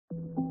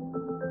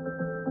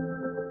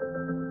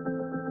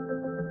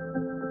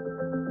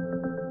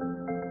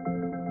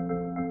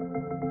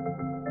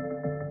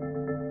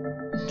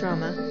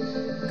Drama,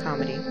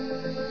 comedy,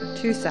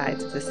 two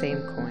sides of the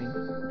same coin.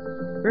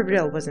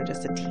 Riverdale wasn't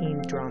just a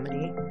teen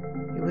dramedy,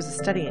 it was a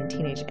study in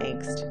teenage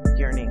angst,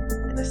 yearning,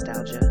 and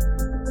nostalgia.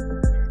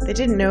 They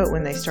didn't know it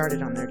when they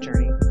started on their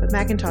journey, but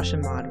Macintosh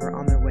and Maud were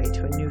on their way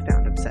to a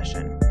newfound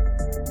obsession.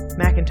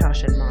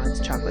 Macintosh and Maud's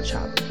Chocolate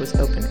Shop was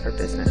open for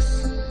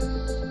business.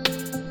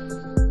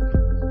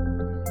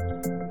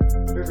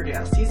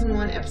 Riverdale, Season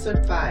 1,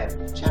 Episode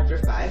 5, Chapter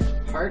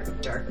 5, Heart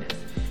of Darkness.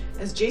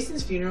 As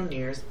Jason's funeral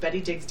nears,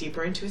 Betty digs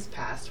deeper into his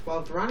past,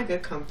 while Veronica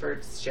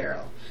comforts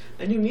Cheryl.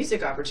 A new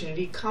music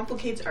opportunity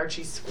complicates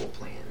Archie's school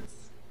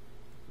plans.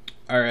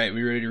 Alright,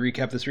 we ready to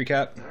recap this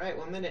recap? Alright,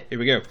 1 minute. Here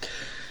we go.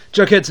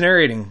 Jughead's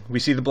narrating. We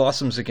see the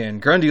Blossoms again.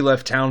 Grundy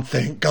left town,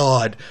 thank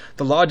God.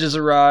 The Lodges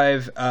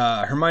arrive.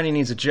 Hermione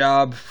needs a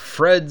job.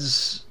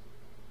 Fred's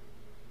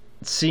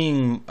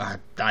seeing...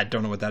 I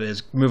don't know what that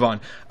is. Move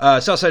on.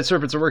 Southside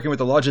Serpents are working with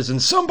the Lodges,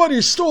 and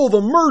somebody stole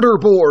the murder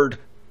board!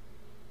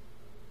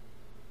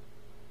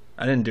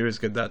 I didn't do as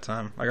good that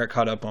time. I got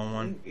caught up on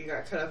one. You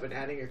got caught up in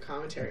adding your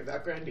commentary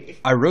about Grundy.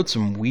 I wrote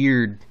some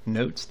weird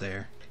notes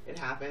there. It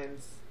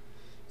happens.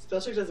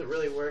 Spellcheck doesn't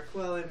really work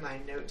well in my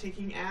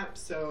note-taking app,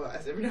 so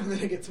every now and then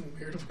I get some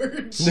weird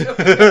words.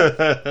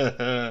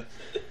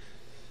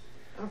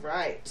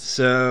 Alright.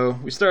 So,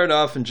 we started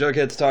off and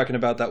Jughead's talking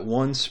about that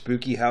one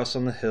spooky house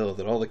on the hill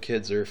that all the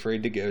kids are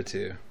afraid to go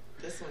to.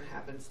 This one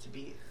happens to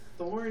be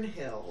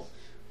Thornhill,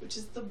 which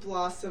is the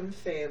Blossom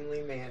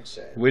family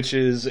mansion. Which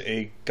is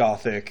a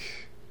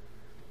gothic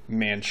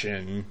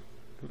mansion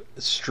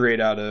straight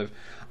out of...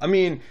 I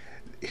mean...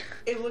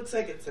 It looks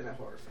like it's in a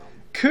horror film.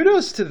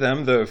 Kudos to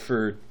them, though,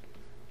 for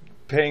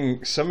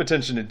paying some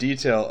attention to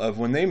detail of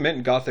when they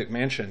meant Gothic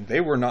Mansion.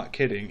 They were not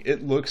kidding.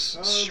 It looks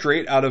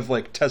straight out of,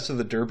 like, Tess of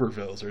the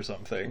D'Urbervilles or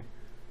something.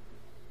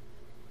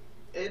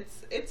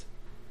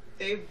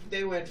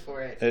 They went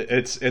for it.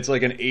 It's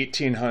like an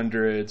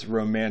 1800s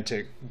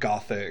romantic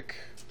Gothic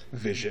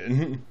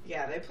vision.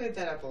 Yeah, they played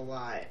that up a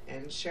lot.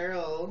 And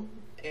Cheryl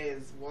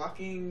is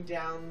walking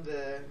down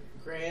the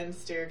grand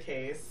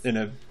staircase in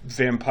a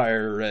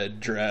vampire red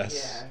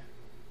dress. Yeah.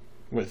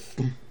 With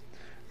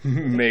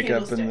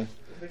makeup and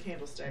the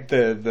candlestick.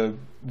 The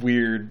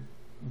weird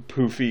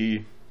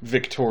poofy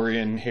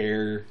Victorian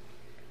hair.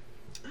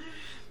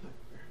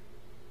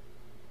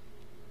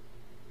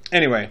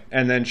 Anyway,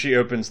 and then she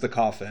opens the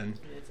coffin.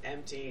 And it's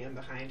empty, and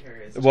behind her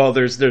is... Well,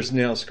 there's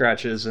nail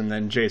scratches, and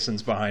then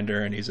Jason's behind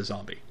her, and he's a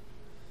zombie.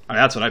 I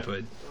mean, that's what I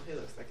put. Well, he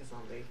looks like a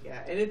zombie,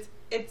 yeah. And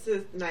it's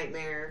a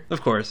nightmare.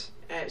 Of course.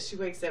 She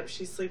wakes up,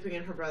 she's sleeping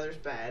in her brother's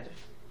bed.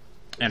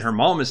 And her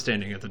mom is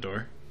standing at the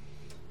door.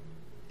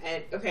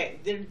 And, okay,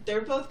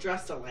 they're both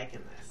dressed alike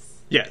in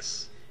this.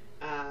 Yes.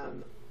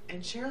 And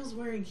Cheryl's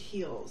wearing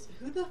heels.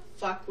 Who the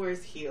fuck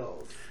wears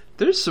heels?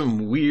 There's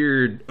some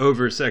weird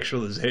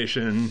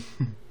over-sexualization.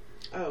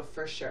 Oh,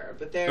 for sure.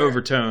 But they're...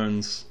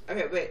 Overtones.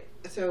 Okay, wait.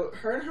 So,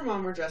 her and her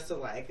mom are dressed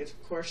alike.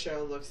 Of course,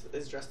 Cheryl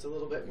is dressed a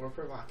little bit more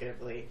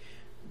provocatively.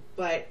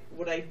 But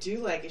what I do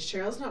like is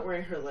Cheryl's not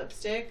wearing her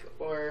lipstick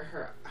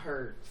or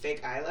her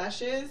fake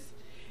eyelashes.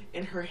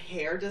 And her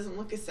hair doesn't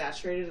look as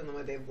saturated in the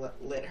way they've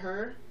lit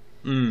her.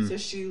 So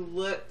she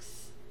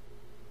looks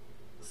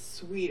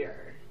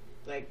sweeter.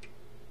 Like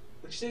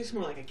she looks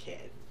more like a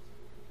kid.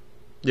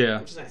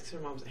 Yeah. Which is nice because her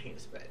mom's a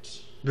heinous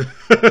bitch.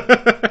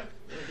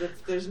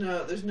 There's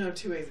no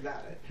two ways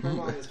about it. Her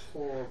mom is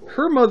horrible.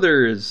 Her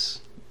mother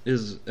is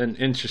an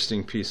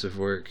interesting piece of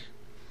work.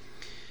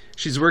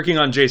 She's working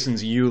on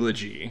Jason's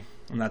eulogy,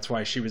 and that's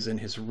why she was in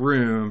his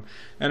room.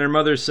 And her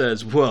mother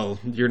says, "Well,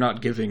 you're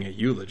not giving a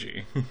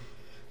eulogy."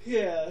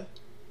 Yeah.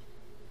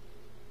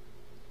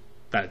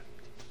 That.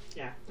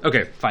 Yeah.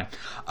 Okay, fine.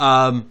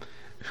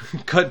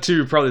 Cut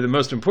to probably the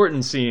most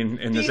important scene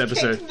in this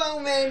episode.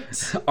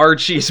 Moment.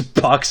 Archie's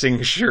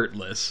boxing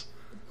shirtless.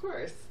 Of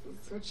course,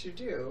 that's what you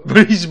do.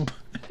 But he's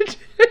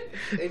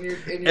in your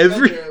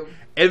bedroom.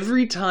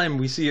 Every time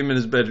we see him in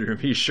his bedroom,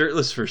 he's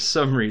shirtless for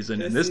some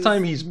reason, and this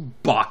time he's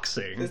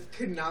boxing. This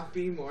could not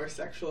be more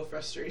sexual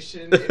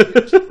frustration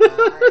if you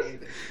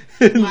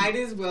tried. Might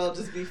as well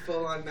just be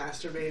full on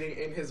masturbating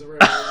in his room,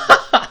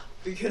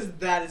 because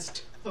that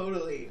is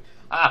totally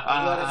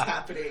what is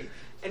happening.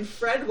 And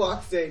Fred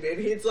walks in, and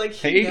it's like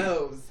he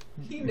knows.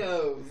 He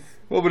knows.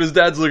 Well, but his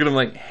dad's looking at him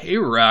like, "Hey,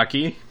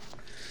 Rocky.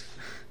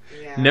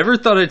 Yeah. Never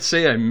thought I'd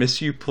say I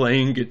miss you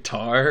playing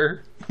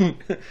guitar."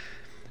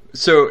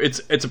 So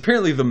it's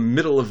apparently the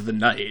middle of the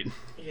night.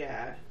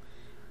 Yeah.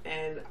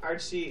 And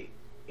Archie,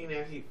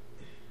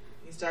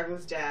 he's talking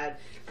with his dad.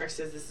 Archie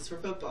says, "This is for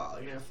football.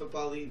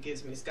 Football league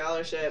gives me a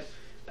scholarship.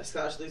 A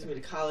scholarship leads me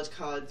to college.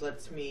 College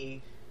lets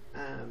me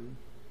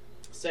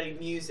study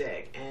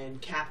music, and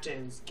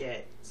captains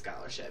get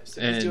scholarships."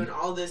 So he's doing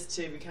all this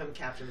to become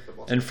captain of the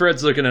football team. And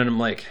Fred's looking at him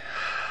like,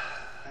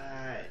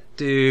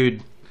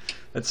 dude,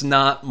 that's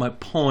not my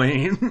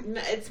point.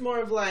 It's more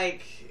of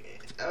like...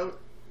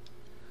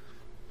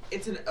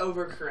 it's an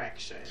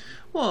overcorrection.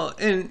 Well,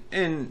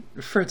 and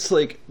Fred's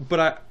like,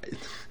 but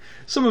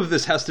some of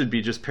this has to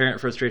be just parent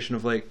frustration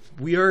of like,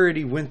 we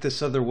already went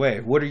this other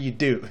way. What are you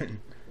doing?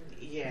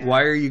 Yeah.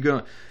 Why are you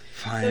going?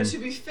 Fine. So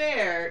to be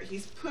fair,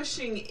 he's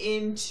pushing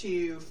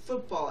into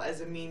football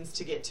as a means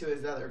to get to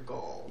his other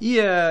goal.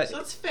 Yeah. So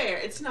it's fair.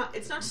 It's not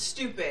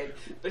stupid,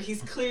 but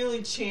he's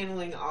clearly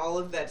channeling all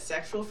of that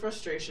sexual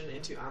frustration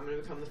into I'm going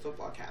to become the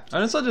football captain.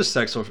 And it's not just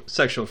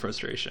sexual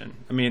frustration.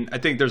 I mean, I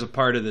think there's a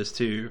part of this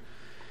too.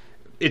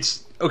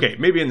 It's okay,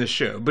 maybe in the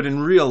show, but in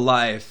real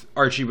life,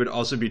 Archie would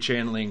also be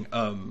channeling,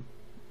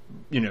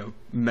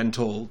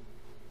 mental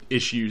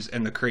issues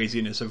and the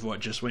craziness of what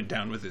just went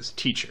down with his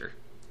teacher.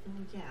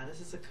 Well, yeah,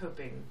 this is a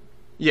coping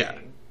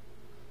thing.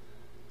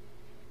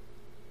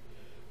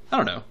 I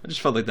don't know. I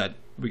just felt like that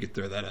we could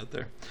throw that out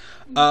there.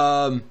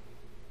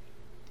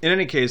 In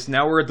any case,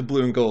 now we're at the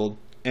Blue and Gold,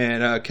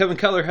 and Kevin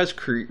Keller has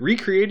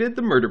recreated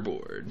the murder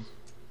board.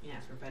 Yeah,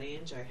 for Betty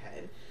and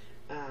Jughead.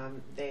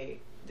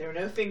 There were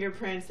no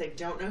fingerprints. They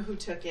don't know who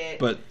took it.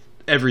 But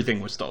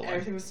everything was stolen.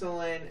 Everything was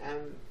stolen.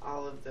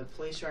 All of the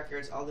police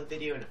records, all the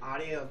video and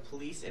audio of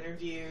police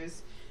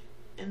interviews.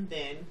 And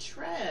then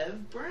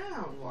Trev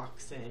Brown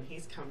walks in.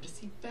 He's come to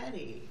see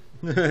Betty.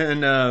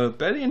 And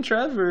Betty and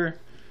Trevor,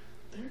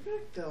 they're going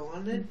to go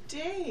on a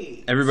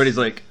date. Everybody's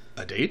like,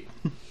 a date?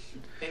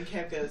 And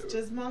Kev goes,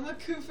 does Mama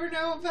Cooper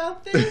know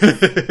about this?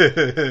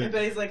 And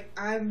Betty's like,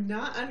 I'm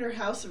not under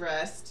house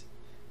arrest.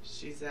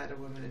 She's at a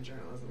women in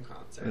journalism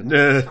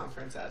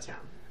conference out of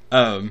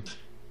town.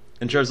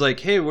 And Trev's like,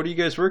 hey, what are you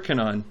guys working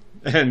on?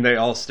 And they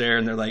all stare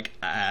and they're like,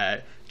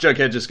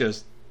 Jughead just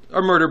goes,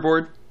 our murder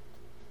board.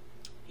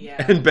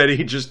 Yeah. And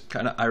Betty just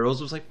kind of eye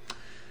rolls, was like,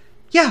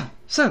 yeah,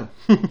 so.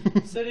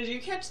 So did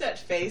you catch that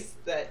face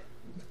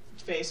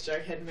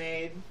Jughead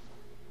made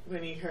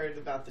when he heard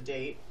about the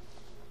date?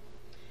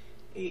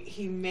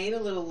 He made a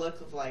little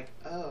look of like,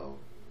 oh.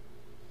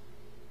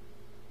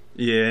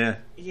 Yeah.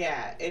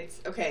 Yeah,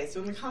 it's, okay, so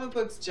in the comic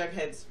books,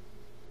 Jughead's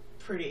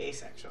pretty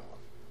asexual.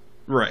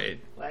 Right.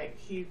 Like,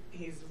 he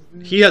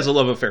has a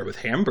love affair with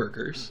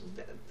hamburgers.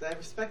 I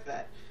respect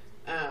that.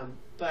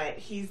 But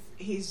he's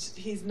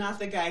not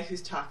the guy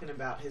who's talking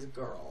about his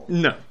girl.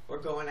 No. Or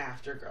going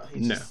after a girl.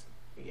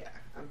 Yeah.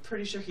 I'm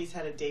pretty sure he's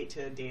had a date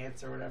to a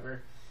dance or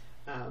whatever.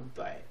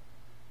 But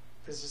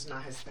it's just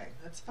not his thing.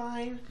 That's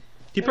fine.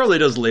 He probably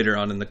does later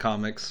on in the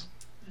comics.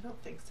 I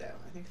don't think so.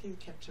 I think he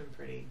kept him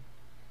pretty...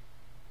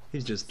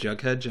 He's just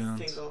Jughead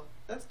Jones. Single.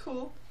 That's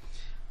cool.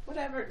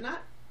 Whatever.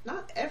 Not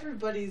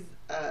everybody's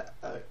a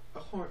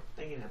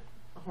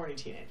horny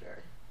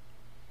teenager.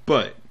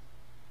 But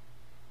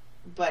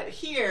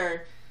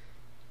here,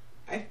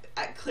 I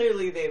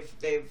clearly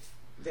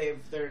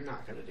they're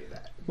not going to do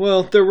that.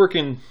 Well, they're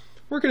working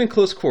in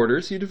close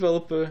quarters. You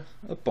develop a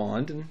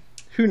bond, and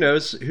who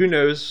knows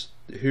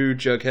who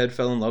Jughead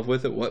fell in love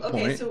with at what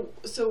point. Okay,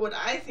 so what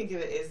I think of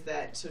it is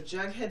that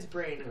Jughead's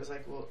brain, it was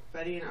like, well,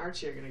 Betty and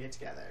Archie are going to get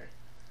together.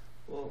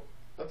 Well,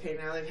 okay,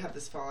 now they've had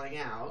this falling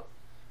out,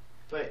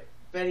 but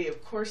Betty,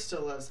 of course,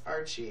 still loves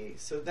Archie,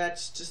 so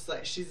that's just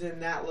like, she's in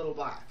that little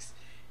box.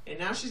 And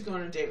now she's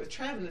going on a date with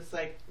Trev, and it's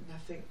like,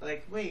 nothing,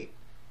 like, wait,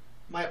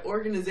 my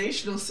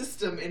organizational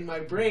system in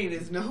my brain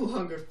is no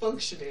longer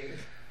functioning.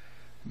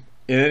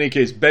 In any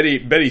case,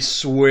 Betty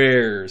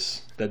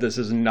swears that this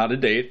is not a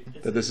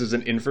date, that this is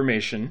an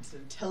information. It's an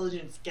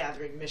intelligence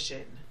gathering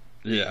mission.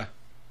 Yeah.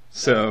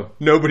 So,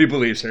 nobody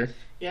believes her.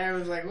 Yeah, I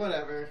was like,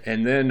 whatever.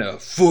 And then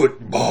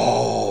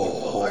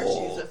football. Well,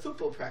 Archie's at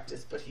football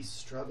practice, but he's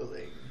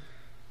struggling.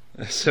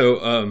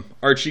 So,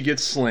 Archie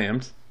gets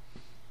slammed.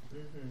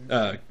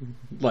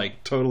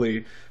 Like,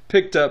 totally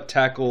picked up,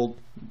 tackled,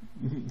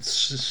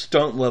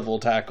 stunt level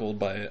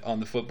tackled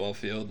on the football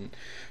field. And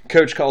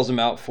coach calls him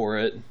out for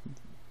it.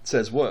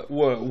 Says, where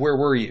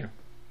were you?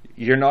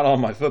 You're not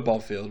on my football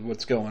field.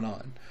 What's going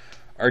on?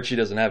 Archie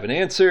doesn't have an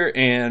answer,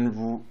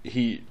 and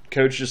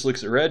coach just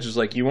looks at Reg, is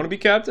like, you want to be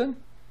captain?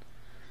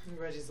 And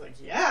Reggie's like,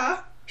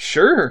 yeah.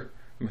 Sure.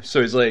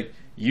 So he's like,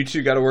 you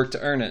two got to work to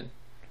earn it.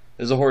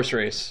 There's a horse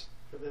race.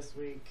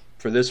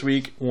 For this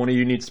week, one of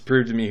you needs to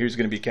prove to me who's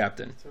going to be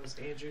captain. So it's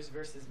Andrews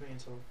versus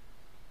Mantle.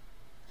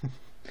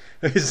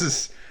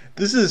 This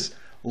is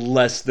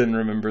less than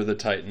Remember the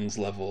Titans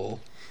level.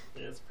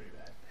 Yeah, it's pretty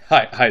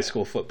bad. High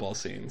school football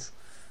scenes.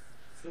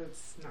 So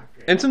it's not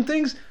great. And some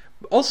things,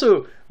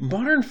 also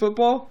modern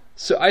football.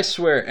 So I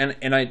swear,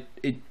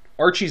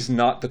 Archie's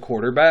not the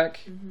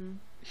quarterback. Mm-hmm.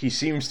 He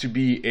seems to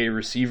be a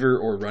receiver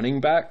or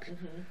running back,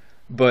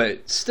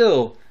 but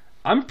still,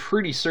 I'm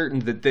pretty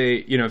certain that they,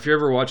 if you're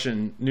ever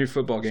watching new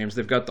football games,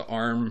 they've got the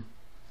arm,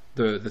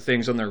 the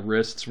things on their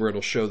wrists where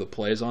it'll show the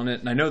plays on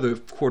it. And I know the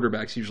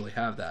quarterbacks usually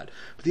have that.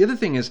 But the other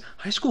thing is,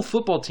 high school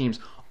football teams,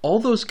 all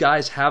those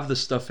guys have the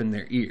stuff in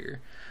their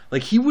ear.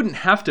 Like, he wouldn't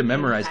have to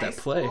memorize that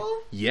play.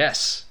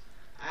 Yes.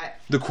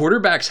 The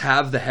quarterbacks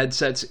have the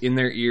headsets in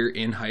their ear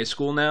in high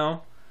school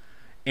now.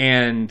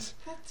 And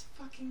that's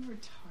fucking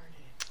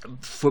retarded.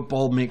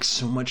 Football makes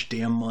so much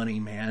damn money,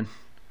 man.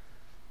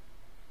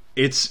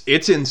 It's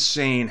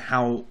insane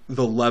how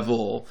the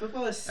level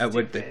at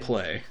what they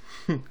play.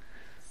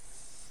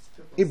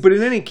 But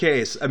in any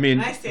case, I mean...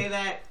 And I say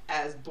that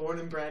as born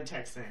and bred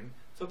Texan.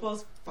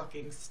 Football's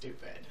fucking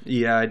stupid.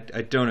 Yeah,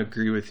 I don't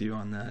agree with you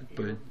on that.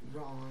 You're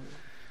wrong.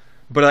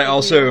 But I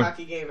also... a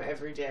hockey game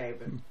every day,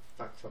 but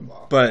fuck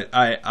football. But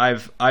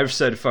I've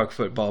said fuck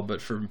football,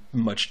 but for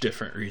much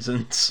different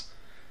reasons.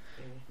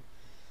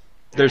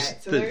 There's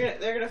Alright, so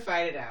they're gonna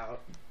fight it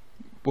out.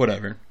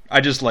 Whatever.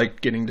 I just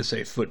like getting to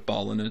say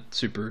football in a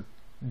super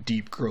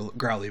deep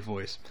growly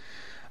voice.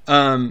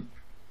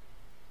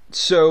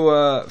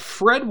 So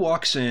Fred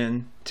walks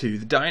in to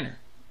the diner.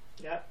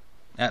 Yep.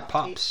 At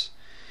Pop's.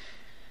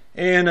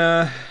 And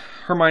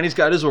Hermione's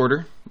got his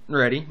order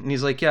ready. And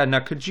he's like, yeah, now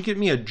could you get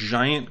me a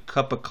giant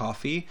cup of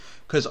coffee?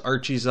 Because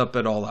Archie's up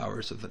at all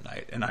hours of the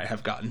night and I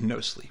have gotten no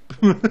sleep.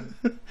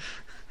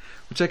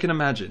 Which I can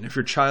imagine. If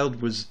your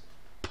child was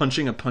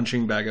punching a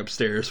punching bag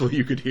upstairs while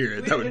you could hear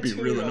it, that would be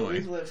real annoying.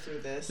 We've lived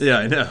through this. Yeah,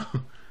 I know.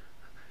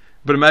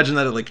 But imagine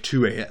that at like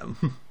 2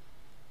 a.m.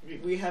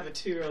 We have a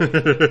 2-year-old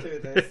who's lived through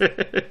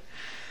this.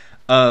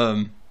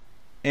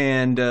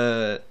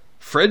 And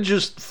Fred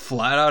just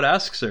flat out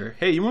asks her,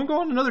 hey, you want to go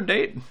on another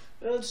date?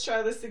 Let's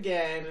try this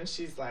again. And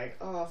she's like,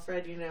 oh,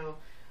 Fred,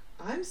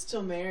 I'm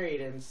still married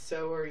and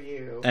so are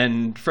you.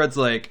 And Fred's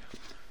like,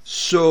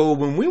 so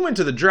when we went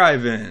to the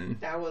drive-in,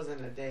 that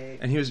wasn't a date.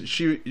 and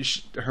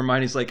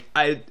Hermione's like,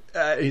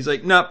 he's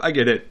like, nope, I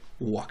get it.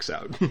 Walks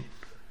out.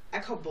 I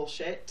call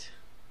bullshit.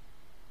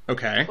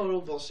 Okay.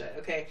 Total bullshit.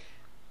 Okay.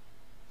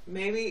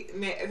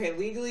 Okay,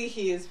 legally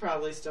he is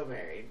probably still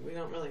married. We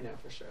don't really know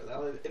for sure.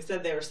 It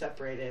said they were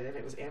separated and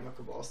it was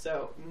amicable.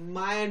 So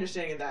my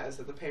understanding of that is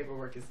that the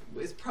paperwork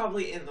is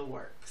probably in the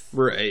works.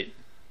 Right.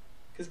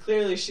 Because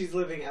clearly she's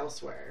living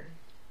elsewhere.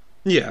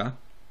 Yeah.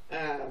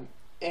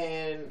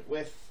 And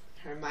with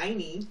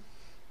Hermione...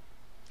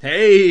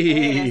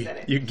 Hey! I said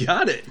it. You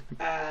got it.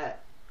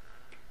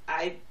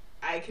 I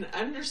can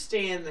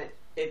understand that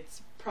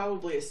it's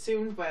probably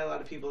assumed by a lot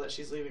of people that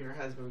she's leaving her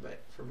husband, but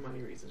for money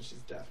reasons she's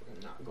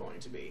definitely not going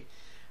to be.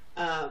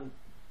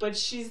 But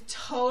she's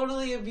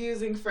totally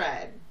abusing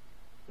Fred,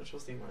 which we'll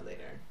see more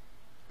later.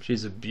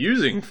 She's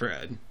abusing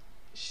Fred.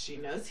 She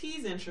knows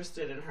he's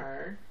interested in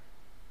her.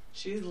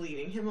 She's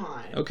leading him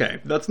on. Okay,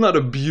 that's not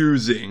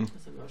abusing.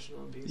 It's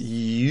emotional abuse.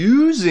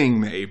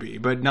 Using maybe,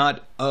 but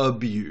not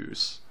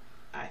abuse.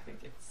 I think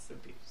it's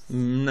abuse.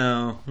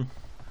 No.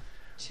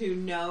 To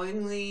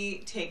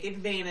knowingly take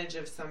advantage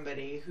of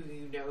somebody who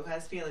you know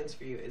has feelings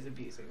for you is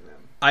abusing them.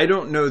 I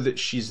don't know that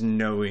she's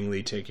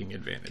knowingly taking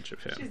advantage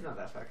of him. She's not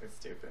that fucking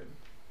stupid.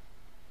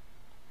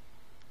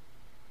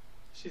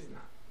 She's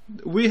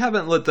not. We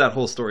haven't let that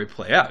whole story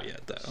play out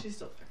yet, though. She's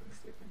still fucking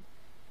stupid.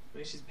 I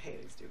mean, she's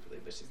behaving stupidly,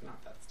 but she's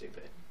not that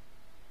stupid.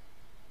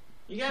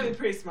 You gotta be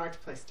pretty smart to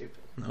play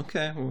stupid.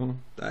 Okay, well,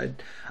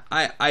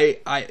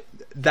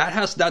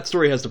 that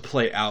story has to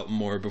play out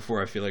more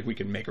before I feel like we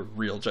can make a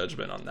real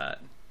judgment on that.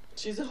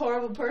 She's a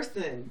horrible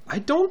person. I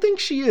don't think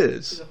she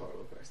is. She's a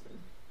horrible person.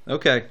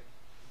 Okay.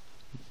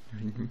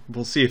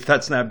 We'll see if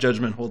that snap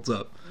judgment holds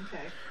up.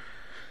 Okay.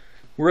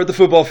 We're at the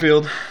football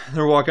field.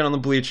 They're walking on the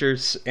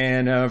bleachers,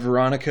 and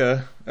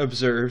Veronica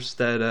observes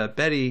that,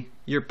 Betty,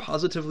 you're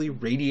positively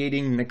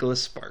radiating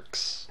Nicholas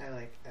Sparks. I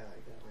like that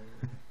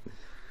one.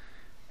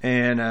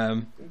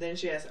 And then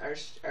she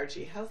asks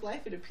Archie, how's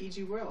life in a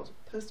PG world,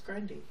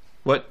 post-Grundy?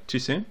 What? Too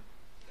soon?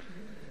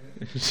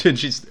 and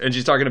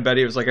she's talking to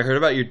Betty. It was like, I heard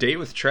about your date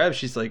with Trev.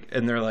 She's like,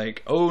 and they're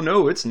like, oh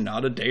no, it's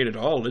not a date at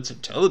all. It's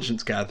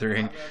intelligence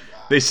gathering.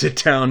 They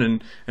sit down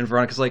and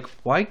Veronica's like,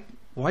 why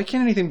can't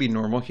anything be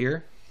normal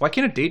here? Why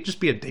can't a date just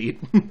be a date?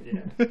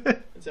 Yeah.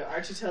 So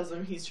Archie tells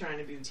him he's trying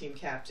to be the team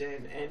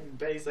captain, and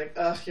Betty's like,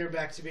 ugh, you're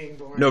back to being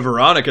boring. No,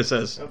 Veronica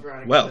says,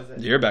 Veronica says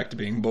it. You're back to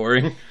being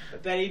boring.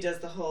 But Betty does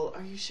the whole,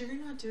 are you sure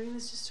you're not doing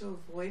this just to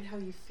avoid how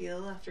you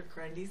feel after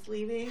Grundy's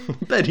leaving?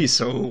 Betty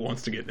so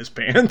wants to get in his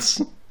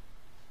pants.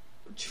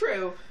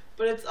 True,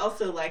 but it's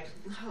also like,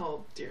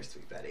 oh, dear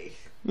sweet Betty.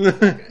 I'm not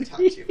going to talk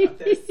to you about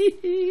this.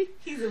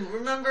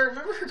 Remember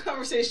her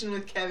conversation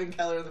with Kevin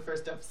Keller in the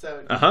first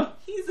episode? Uh-huh.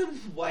 He's a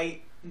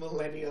white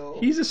millennial.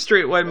 He's a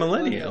straight white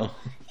millennial.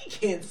 He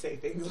can't say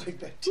things like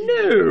that to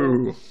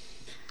you.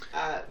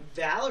 No.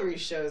 Valerie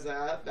shows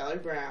up, Valerie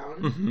Brown,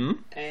 mm-hmm.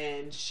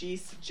 and she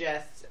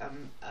suggests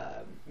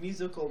a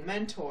musical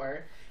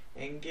mentor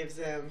and gives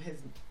him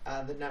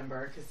the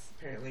number because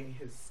apparently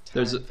his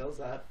time fills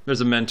up.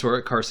 There's a mentor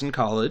at Carson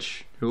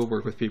College who will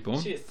work with people.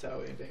 She is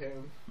so into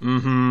him.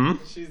 Mm-hmm.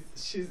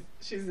 She's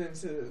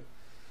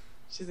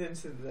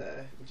into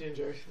the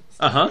ginger.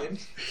 Uh-huh.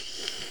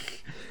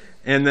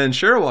 And then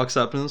Cheryl walks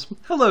up and says,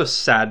 hello,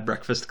 Sad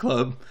Breakfast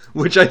Club,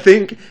 which I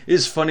think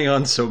is funny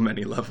on so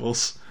many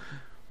levels.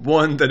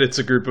 One, that it's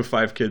a group of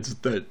 5 kids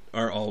that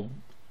are all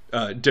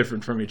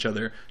different from each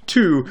other.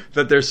 2,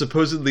 that they're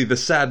supposedly the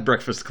Sad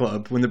Breakfast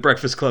Club when the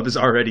Breakfast Club is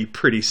already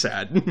pretty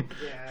sad.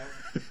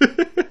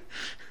 Yeah.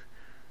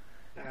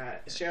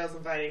 Cheryl's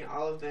inviting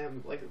all of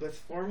them with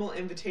formal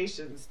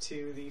invitations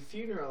to the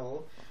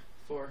funeral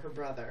for her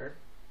brother,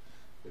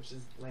 which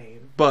is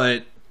lame.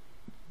 But...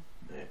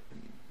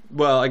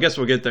 well, I guess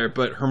we'll get there,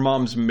 but her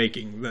mom's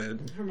making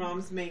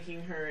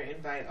her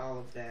invite all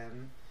of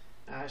them.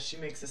 She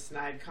makes a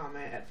snide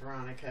comment at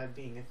Veronica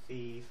being a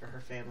thief, or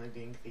her family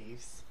being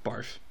thieves.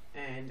 Barf.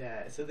 And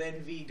so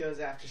then V goes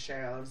after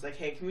Cheryl and is like,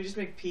 hey, can we just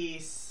make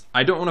peace?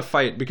 I don't want to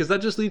fight because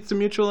that just leads to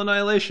mutual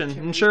annihilation.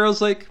 And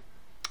Cheryl's like,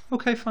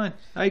 okay, fine.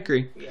 I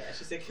agree. Yeah,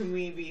 she said, can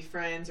we be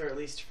friends or at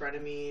least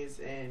frenemies?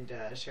 And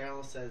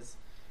Cheryl says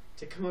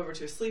to come over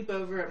to a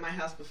sleepover at my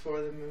house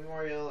before the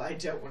memorial. I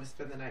don't want to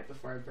spend the night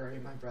before I bury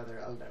my brother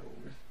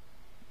alone.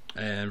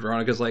 And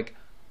Veronica's like,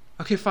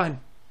 okay, fine.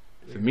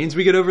 If it means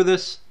we get over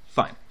this,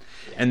 fine.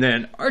 Yeah. And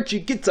then Archie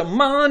gets a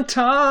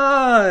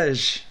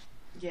montage.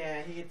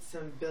 Yeah, he gets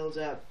some build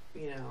up,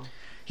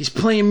 He's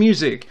playing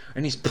music,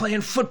 and he's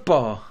playing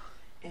football.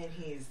 And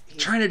he's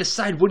trying to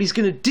decide what he's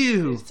going to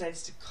do. He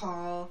decides to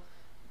call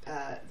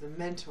the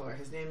mentor.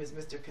 His name is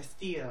Mr.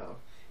 Castillo.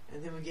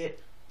 And then we get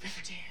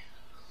Riverdale.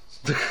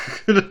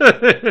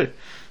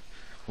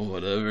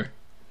 Whatever.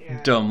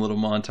 Yeah. Dumb little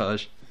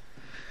montage.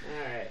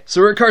 Alright.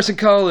 So we're at Carson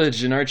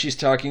College, and Archie's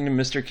talking to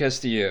Mr.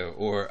 Castillo,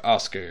 or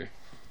Oscar.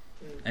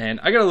 And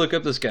I gotta look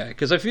up this guy,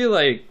 because I feel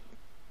like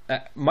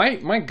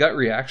my gut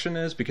reaction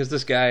is, because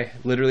this guy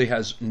literally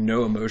has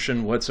no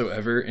emotion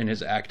whatsoever in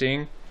his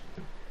acting,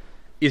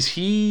 is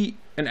he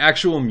an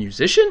actual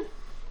musician?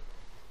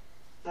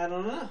 I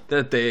don't know.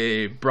 That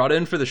they brought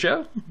in for the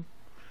show?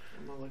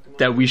 Look him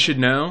that we should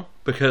know,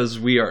 because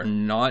we are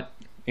not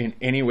in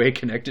any way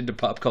connected to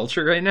pop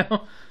culture right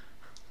now?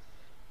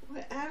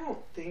 I don't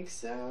think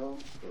so.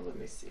 But let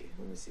me see.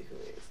 Let me see who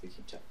he is. We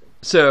keep talking.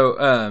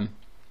 So,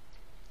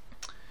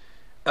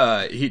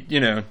 he,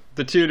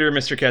 the tutor,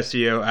 Mr.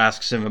 Castillo,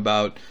 asks him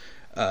about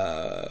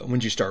when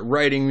did you start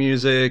writing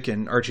music,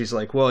 and Archie's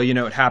like, well,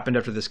 it happened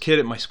after this kid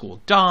at my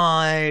school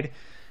died,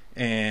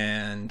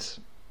 and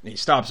he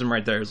stops him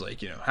right there. He's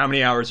like, how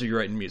many hours are you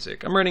writing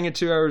music? I'm writing it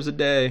 2 hours a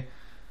day.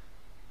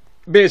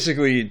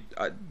 Basically,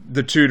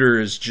 the tutor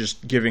is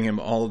just giving him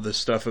all of this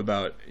stuff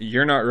about,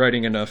 you're not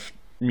writing enough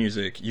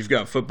music, you've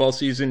got football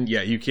season,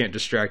 yeah, you can't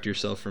distract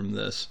yourself from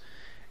this.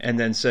 And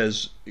then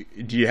says,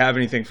 do you have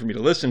anything for me to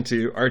listen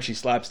to? Archie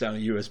slaps down a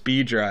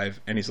USB drive,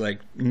 and he's like,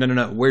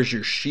 no, where's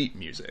your sheet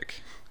music?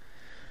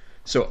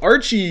 So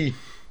Archie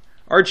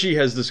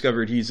has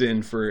discovered he's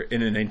in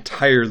an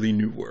entirely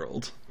new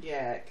world.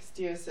 Yeah,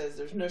 Castillo says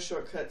there's no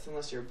shortcuts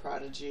unless you're a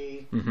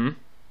prodigy. Mm-hmm.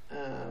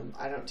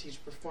 I don't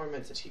teach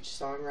performance, I teach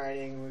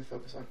songwriting. We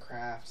focus on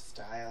craft,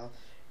 style,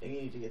 and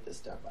you need to get this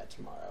done by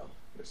tomorrow,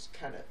 which is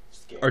kind of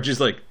scary. Archie's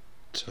like,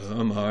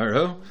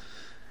 tomorrow?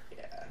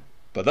 Yeah.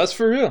 But that's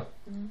for real.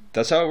 Mm-hmm.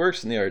 That's how it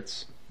works in the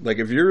arts. Like,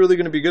 if you're really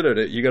going to be good at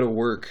it, you got to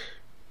work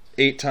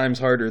 8 times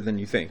harder than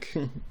you think.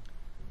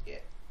 Yeah.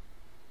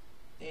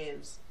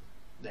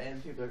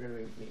 And people are going to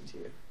be mean to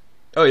you.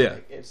 Oh, yeah.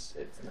 Like, it's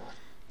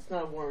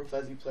not a warm,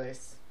 fuzzy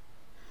place.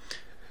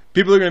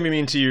 People are going to be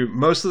mean to you.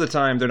 Most of the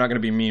time, they're not going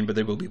to be mean, but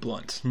they will be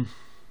blunt.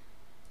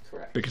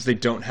 Correct. Because they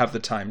don't have the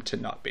time to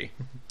not be.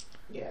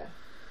 Yeah.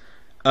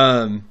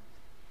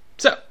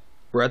 So,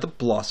 we're at the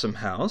Blossom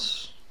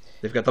House.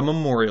 They've got the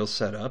memorial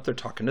set up. They're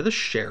talking to the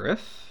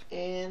sheriff.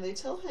 And they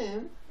tell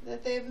him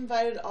that they've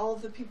invited all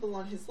of the people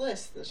on his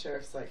list. The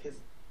sheriff's like,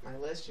 my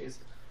list is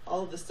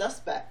all of the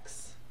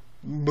suspects.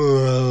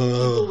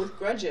 People with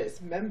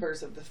grudges,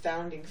 members of the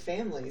founding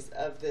families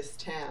of this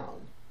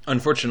town.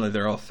 Unfortunately,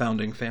 they're all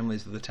founding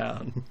families of the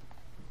town.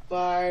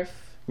 Barf.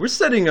 We're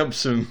setting up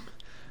some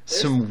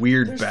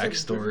weird backstory.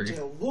 Some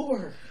Riverdale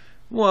lore.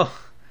 Well,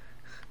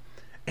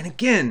 and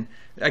again,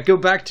 I go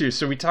back to,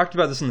 so we talked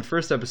about this in the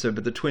first episode,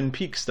 but the Twin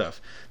Peaks stuff.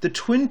 The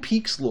Twin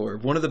Peaks lore,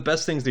 one of the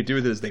best things they do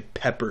with it is they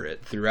pepper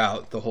it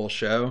throughout the whole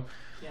show.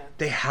 Yeah.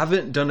 They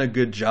haven't done a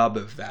good job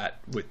of that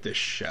with this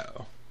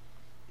show.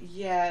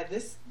 Yeah,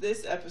 this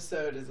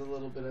episode is a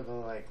little bit of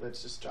a,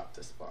 let's just drop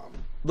this bomb.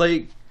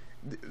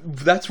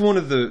 That's one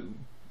of the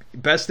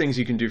best things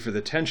you can do for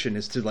the tension,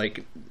 is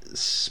to,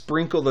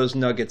 sprinkle those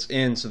nuggets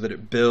in so that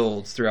it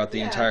builds throughout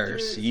the entire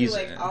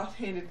season. Through,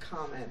 offhanded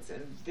comments,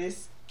 and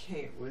this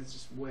was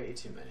just way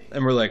too many.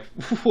 And we're like,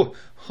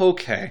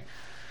 okay.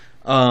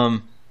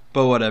 But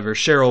whatever.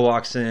 Cheryl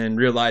walks in,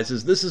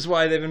 realizes this is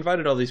why they've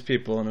invited all these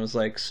people, and it was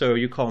like, so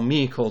you call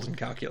me cold and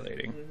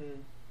calculating.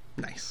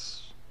 Mm-hmm.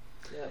 Nice.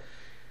 Yep.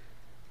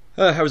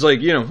 I was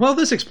like, well,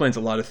 this explains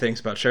a lot of things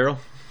about Cheryl.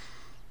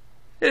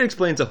 It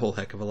explains a whole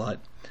heck of a lot.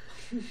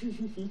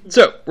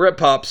 So, we're at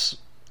Pop's.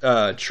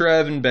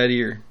 Trev and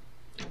Betty are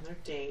on their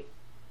date.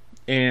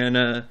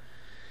 And,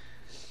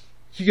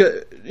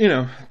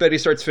 Betty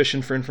starts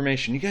fishing for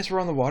information. You guys were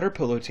on the water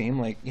polo team.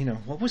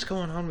 What was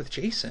going on with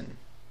Jason?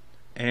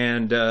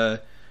 And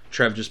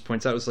Trev just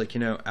points out,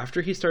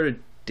 after he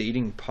started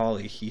dating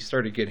Polly, he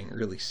started getting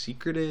really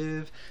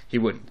secretive. He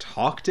wouldn't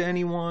talk to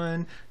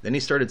anyone. Then he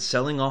started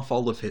selling off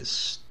all of his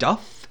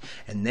stuff.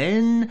 And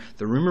then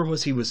the rumor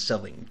was he was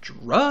selling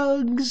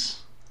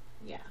drugs.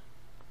 Yeah.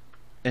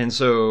 And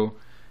so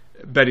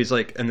Betty's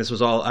like, and this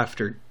was all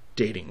after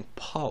dating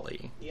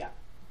Polly. Yeah.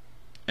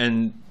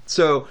 And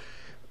so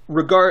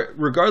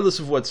regardless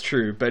of what's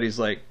true, Betty's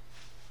like,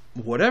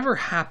 whatever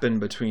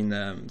happened between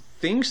them,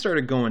 things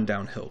started going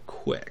downhill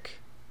quick.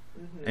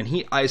 Mm-hmm. And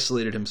he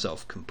isolated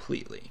himself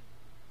completely.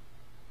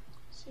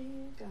 She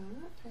got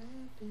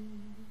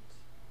pregnant.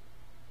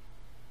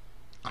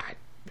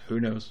 Who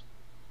knows?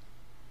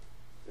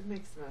 It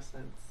makes no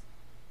sense.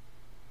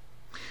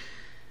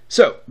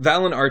 So,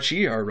 Val and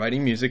Archie are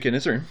writing music in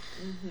his room.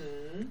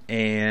 Mm-hmm.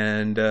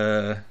 And,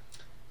 yeah,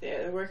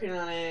 they're working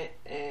on it,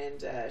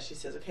 and she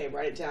says, okay,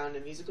 write it down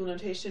in musical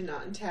notation,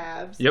 not in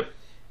tabs. Yep.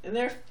 And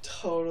they're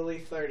totally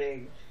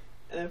flirting.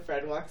 And then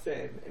Fred walks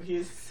in, and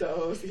he's a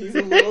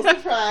little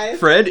surprised.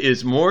 Fred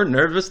is more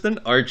nervous than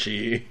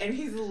Archie. And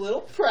he's a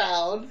little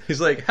proud. He's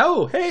like,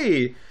 oh,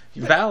 hey,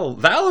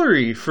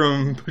 Valerie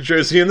from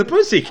Josie and the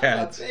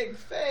Pussycats. I'm a big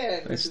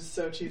fan. Which is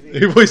so cheesy.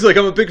 He's like,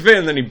 I'm a big fan.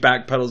 And then he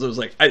backpedals. It was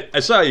like, I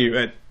saw you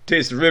at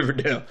Taste of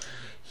Riverdale.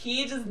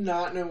 He does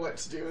not know what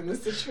to do in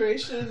this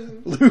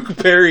situation. Luke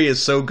Perry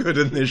is so good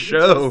in this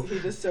show. He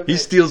does so good. He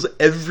steals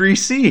every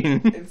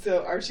scene. And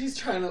so Archie's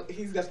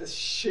he's got this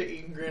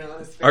shit-eating grin on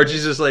his face.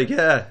 Archie's just like,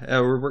 yeah,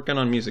 we're working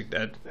on music,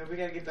 Dad. So we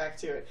gotta get back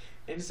to it.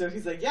 And so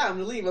he's like, yeah, I'm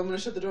gonna leave. I'm gonna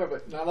shut the door,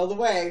 but not all the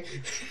way.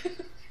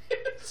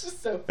 It's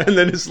just so funny. And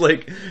then it's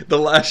like, the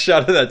last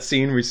shot of that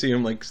scene, we see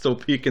him like still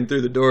peeking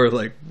through the door,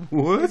 like,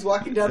 what? He's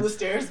walking down the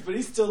stairs, but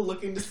he's still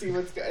looking to see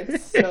what's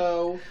going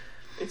on.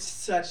 It's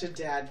such a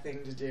dad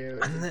thing to do.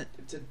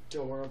 It's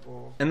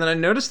adorable. And then I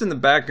noticed in the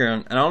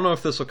background, and I don't know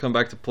if this will come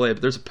back to play,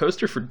 but there's a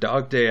poster for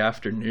Dog Day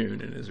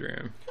Afternoon in his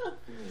room. Huh,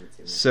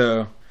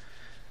 so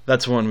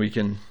that's one we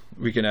can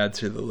add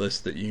to the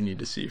list that you need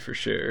to see for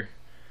sure.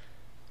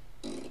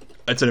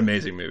 It's an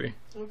amazing movie.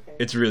 Okay.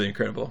 It's really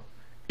incredible.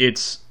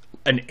 It's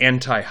an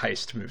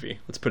anti-heist movie.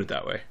 Let's put it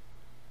that way.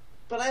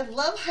 But I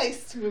love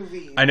heist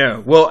movies. I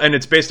know. Well, and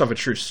it's based off a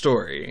true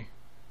story.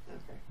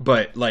 Okay.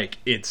 But like,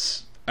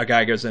 it's a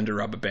guy goes in to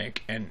rob a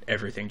bank and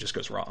everything just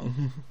goes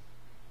wrong.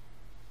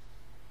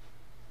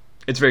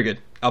 It's very good.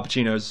 Al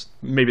Pacino's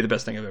maybe the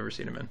best thing I've ever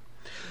seen him in.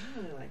 I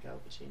don't really like Al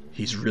Pacino.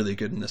 He's really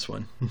good in this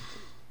one. I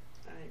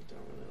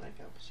don't really like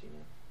Al Pacino.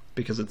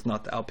 Because it's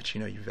not the Al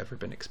Pacino you've ever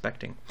been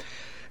expecting.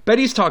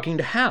 Betty's talking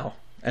to Hal,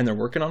 and they're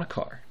working on a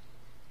car.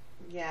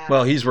 Yeah.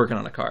 Well, he's working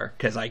on a car,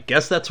 because I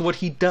guess that's what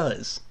he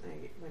does.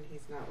 When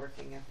he's not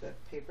working at the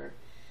paper.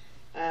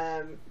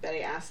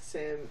 Betty asks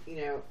him,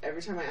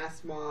 every time I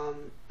ask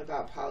Mom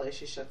about Polly,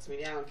 she shuts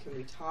me down. Can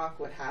we talk?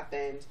 What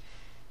happened?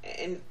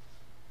 And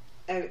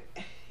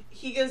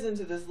he goes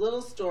into this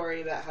little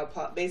story about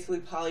how basically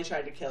Polly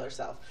tried to kill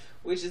herself,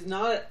 which is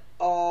not at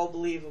all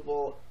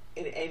believable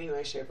in any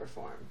way, shape, or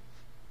form.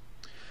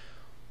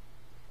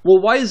 Well,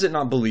 why is it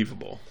not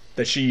believable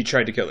that she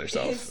tried to kill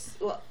herself?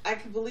 I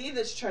can believe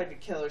that she tried to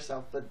kill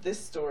herself, but this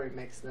story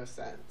makes no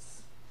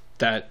sense.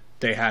 That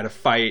they had a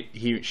fight.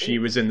 She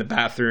was in the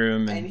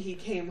bathroom, and he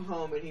came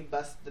home and he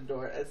busted the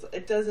door.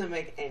 It doesn't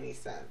make any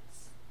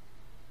sense.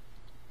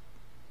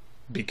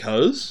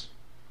 Because?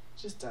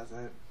 It just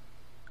doesn't.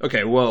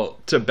 Okay, well,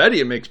 to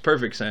Betty it makes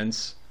perfect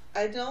sense.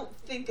 I don't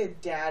think a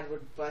dad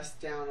would bust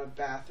down a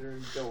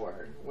bathroom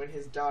door when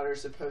his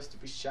daughter's supposed to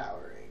be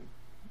showering.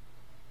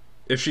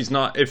 If she's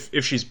not,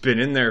 if she's been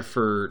in there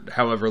for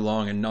however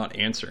long and not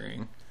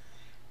answering.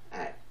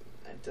 That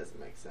doesn't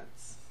make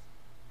sense.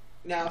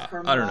 Now, if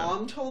her I don't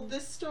mom know. told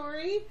this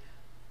story,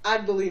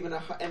 I'd believe in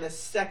a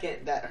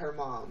second that her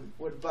mom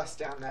would bust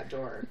down that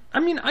door. I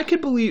mean, I could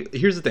believe.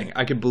 Here's the thing: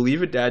 I could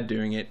believe a dad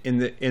doing it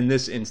in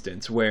this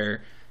instance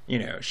where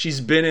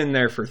she's been in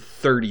there for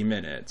 30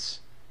 minutes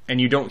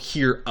and you don't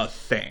hear a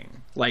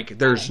thing. Like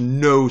there's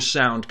no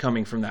sound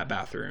coming from that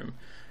bathroom,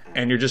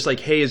 and you're just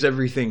like, "Hey, is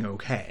everything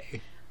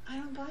okay?" I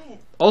don't buy it.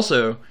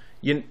 Also,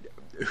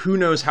 who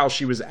knows how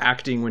she was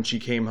acting when she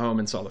came home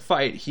and saw the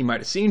fight? He might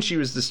have seen she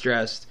was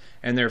distressed,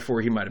 and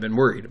therefore he might have been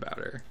worried about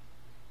her.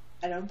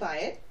 I don't buy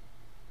it.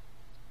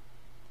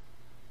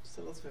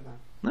 So let's move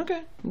on.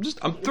 Okay,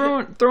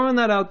 I'm throwing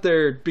that out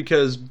there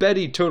because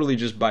Betty totally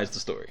just buys the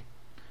story,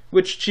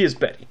 which she is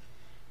Betty.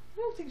 I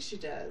don't think she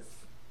does,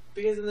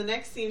 because in the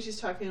next scene she's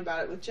talking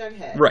about it with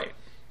Jughead. Right.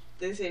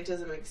 They say it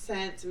doesn't make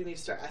sense. We need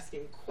to start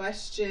asking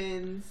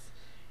questions.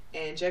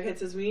 And Jughead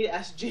says we need to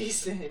ask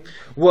Jason.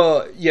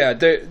 Well, yeah,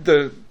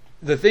 the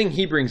thing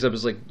he brings up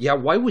is like, yeah,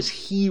 why was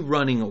he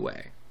running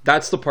away?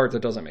 That's the part that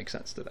doesn't make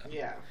sense to them.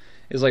 Yeah.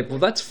 It's like, well,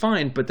 that's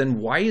fine, but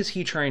then why is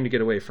he trying to get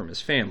away from his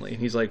family?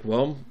 And he's like,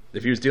 well,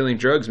 if he was dealing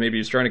drugs, maybe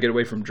he's trying to get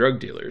away from drug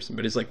dealers.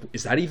 But he's like,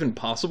 is that even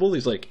possible?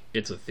 He's like,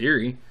 it's a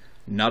theory,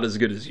 not as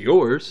good as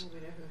yours. Well,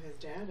 we know who his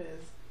dad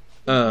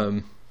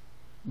is.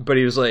 But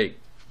he was like,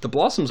 the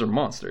Blossoms are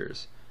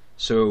monsters,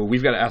 so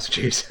we've got to ask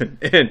Jason.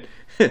 And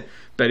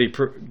Betty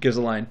gives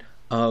a line,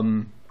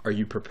 are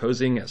you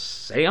proposing a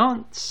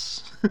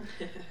seance?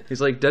 He's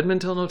like, dead men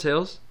tell no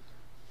tales.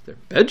 Their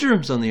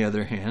bedrooms, on the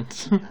other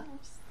hand.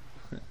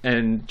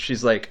 And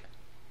she's like,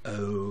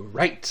 oh,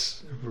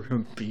 right. We're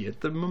going to be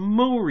at the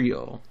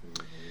memorial.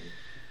 Mm-hmm.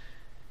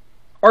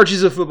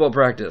 Archie's at football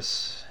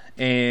practice,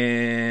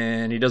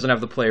 and he doesn't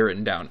have the play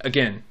written down.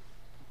 Again,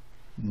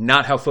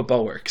 not how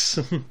football works.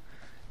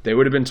 They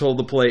would have been told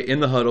the play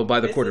in the huddle by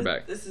the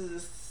quarterback. This is a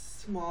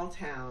small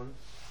town,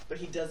 but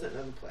he doesn't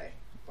know the play.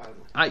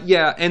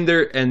 Yeah,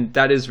 and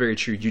that is very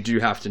true. You do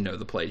have to know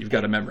the play. You've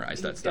got to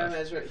memorize that stuff.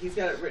 He's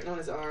got it written on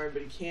his arm,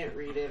 but he can't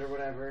read it or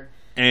whatever.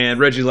 And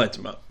Reggie lights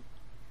him up.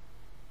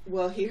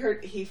 Well,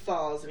 he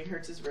falls and he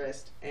hurts his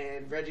wrist,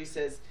 and Reggie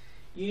says,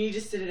 you need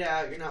to sit it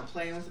out. You're not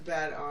playing with a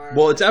bad arm.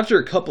 Well, it's after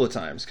a couple of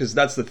times, because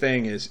that's the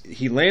thing is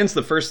he lands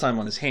the first time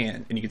on his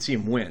hand, and you can see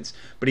him wince,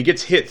 but he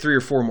gets hit 3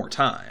 or 4 more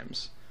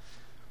times.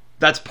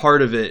 That's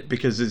part of it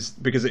because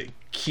it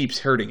keeps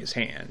hurting his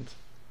hand.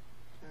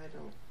 I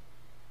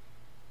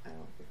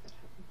don't think that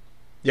happened.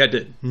 Yeah, it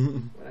did.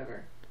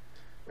 Whatever.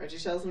 Reggie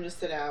tells him to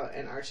sit out,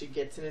 and Archie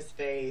gets in his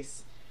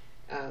face.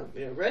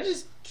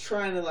 Reggie's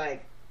trying to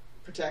like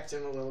protect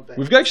him a little bit.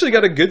 We've actually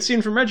got a good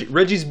scene from Reggie.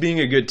 Reggie's being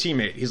a good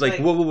teammate. He's like,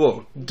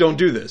 whoa, don't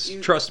do this.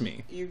 Trust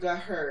me. You got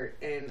hurt,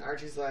 and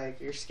Archie's like,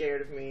 you're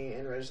scared of me,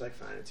 and Reggie's like,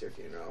 fine, it's your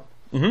funeral.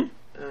 Mm-hmm.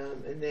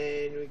 And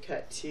then we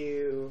cut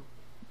to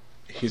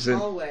the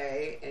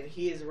hallway, and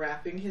he is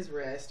wrapping his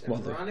wrist,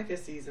 and Veronica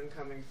sees him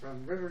coming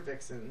from River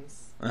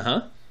Vixens.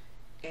 Uh-huh.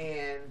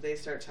 And they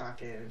start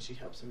talking, and she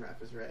helps him wrap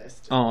his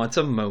wrist. Oh, it's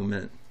a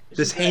moment.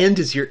 This hand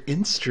is your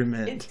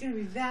instrument. It's going to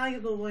be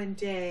valuable one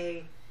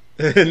day.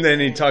 And then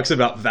he talks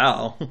about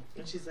Val.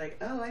 And she's like,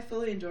 oh, I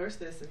fully endorse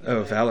this. And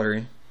like,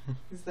 Valerie.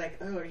 He's like,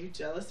 oh, are you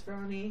jealous,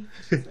 Ronnie?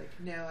 She's like,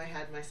 no, I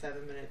had my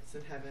 7 minutes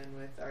in heaven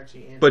with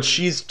Archie and But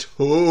she's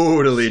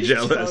totally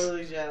jealous. She's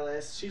totally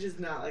jealous. She does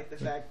not like the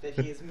fact that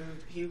he's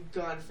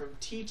gone from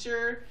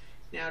teacher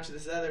now to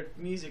this other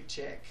music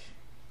chick.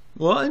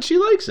 Well, and she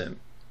likes him.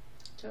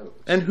 Totally.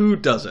 And who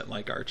doesn't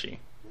like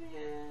Archie? Yeah,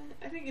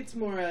 I think it's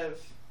more of...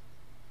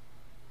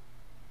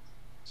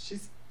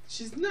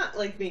 She's not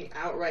like being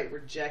outright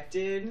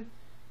rejected,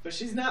 but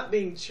she's not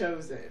being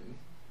chosen.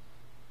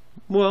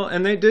 Well,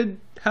 and they did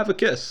have a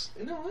kiss.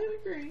 No, I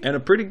agree. And a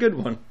pretty good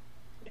one.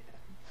 Yeah.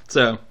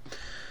 So,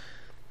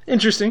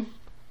 interesting.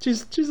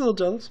 She's a little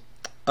jealous.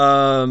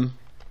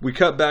 We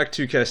cut back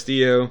to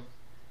Castillo,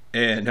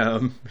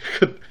 and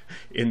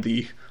in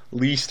the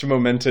least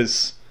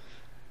momentous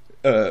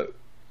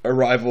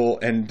arrival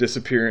and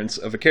disappearance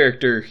of a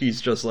character,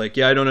 he's just like,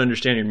 yeah, I don't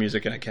understand your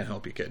music, and I can't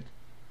help you, kid.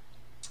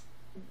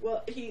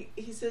 Well, he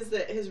says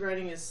that his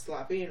writing is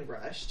sloppy and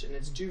rushed, and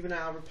it's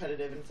juvenile,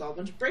 repetitive, and it's all a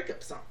bunch of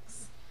breakup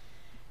songs.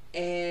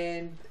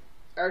 And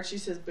Archie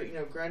says, but,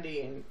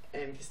 Grundy and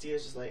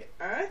Castillo's just like,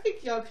 I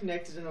think y'all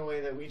connected in a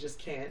way that we just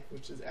can't,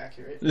 which is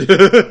accurate. He's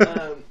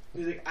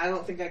like, I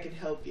don't think I can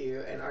help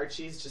you. And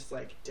Archie's just,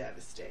 like,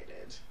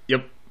 devastated.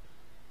 Yep.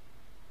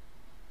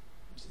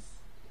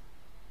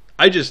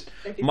 I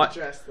can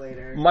address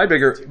later. My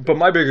bigger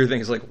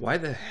thing is, like, why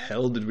the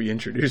hell did we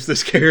introduce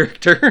this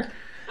character?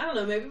 I don't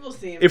know. Maybe we'll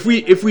see him. If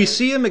we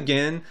see him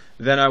again,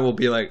 then I will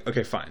be like,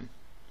 okay, fine.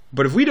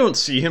 But if we don't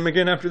see him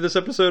again after this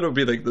episode, I'll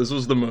be like, this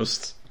was the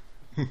most.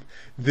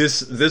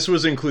 This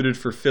was included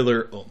for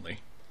filler only.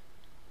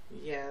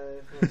 Yeah.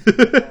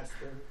 That's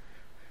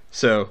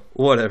so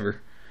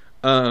whatever.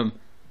 And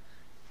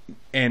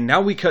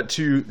now we cut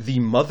to the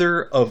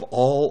mother of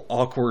all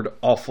awkward,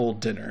 awful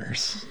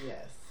dinners.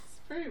 Yes, it's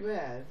pretty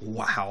bad.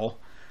 Wow.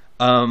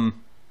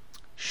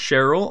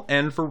 Cheryl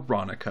and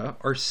Veronica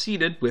are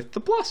seated with the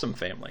Blossom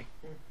family.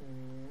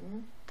 Mm-hmm.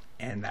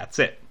 And that's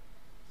it.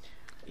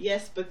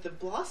 Yes, but the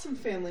Blossom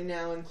family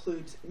now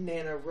includes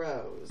Nana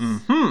Rose,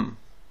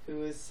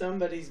 who is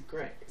somebody's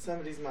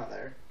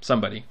mother.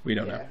 Somebody. We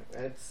don't know. Yeah,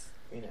 it's,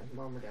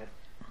 mom or dad.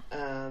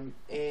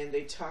 And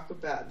they talk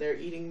about, they're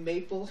eating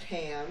maple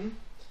ham,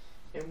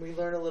 and we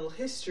learn a little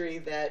history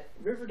that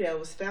Riverdale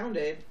was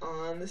founded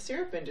on the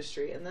syrup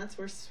industry, and that's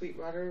where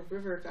Sweetwater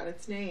River got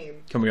its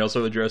name. Can we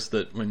also address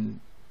that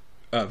when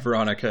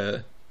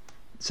Veronica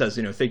says,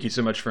 thank you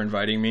so much for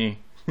inviting me,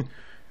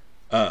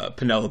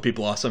 Penelope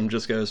Blossom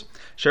just goes,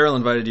 Cheryl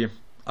invited you.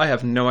 I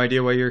have no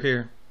idea why you're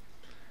here.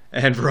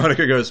 And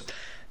Veronica goes,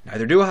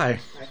 neither do I.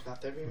 I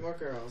thought there'd be more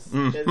girls.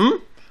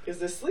 Mm-hmm. Because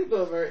the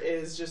sleepover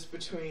is just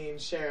between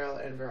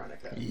Cheryl and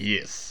Veronica.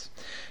 Yes.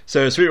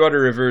 So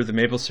Sweetwater River, the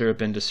maple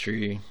syrup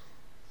industry.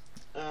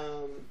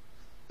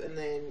 And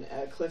then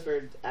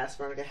Clifford asks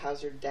Veronica,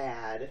 how's your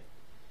dad?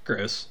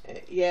 Gross.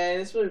 Yeah,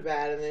 and it's really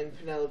bad. And then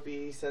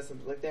Penelope says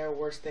something like, there are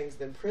worse things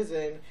than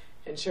prison.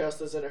 And Cheryl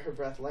says under her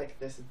breath, like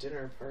this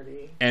dinner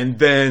party. And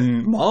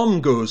then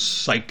Mom goes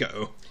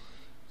psycho.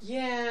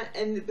 Yeah,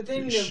 but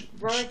then,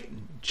 Veronica...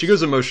 She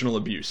goes emotional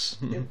abuse.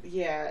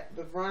 Yeah,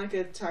 but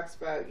Veronica talks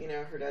about,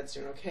 her dad's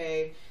doing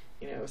okay.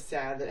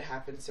 Sad that it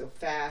happened so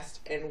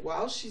fast. And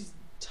while she's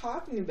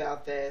talking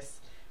about this,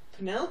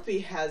 Penelope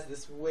has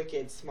this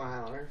wicked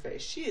smile on her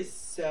face. She is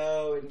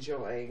so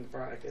enjoying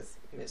Veronica's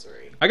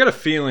misery. I got a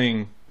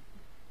feeling,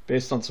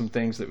 based on some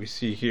things that we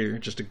see here,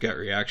 just a gut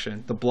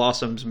reaction, the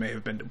Blossoms may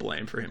have been to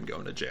blame for him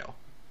going to jail.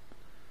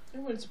 It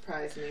wouldn't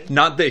surprise me.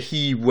 Not that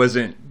he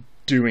wasn't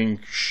doing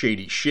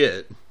shady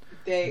shit,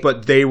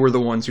 but they were the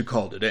ones who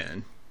called it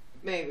in.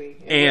 Maybe.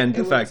 And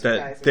the fact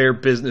that their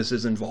business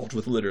is involved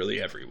with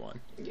literally everyone.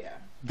 Yeah.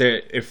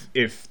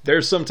 If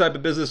there's some type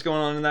of business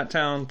going on in that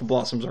town, the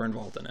Blossoms are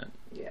involved in it.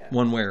 Yeah.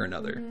 One way or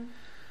another.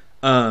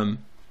 Mm-hmm.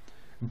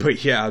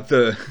 But yeah,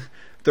 the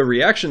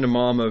reaction to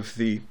Mom of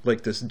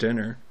this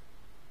dinner.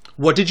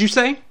 What did you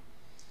say?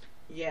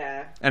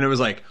 Yeah. And it was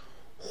like,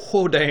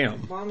 oh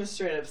damn. Mom is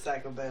straight up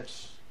psycho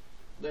bitch.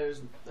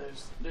 There's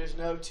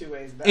no two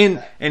ways about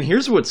that. And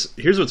here's what's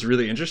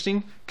really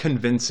interesting,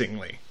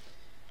 convincingly,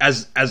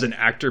 as an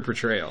actor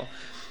portrayal.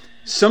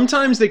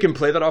 Sometimes they can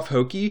play that off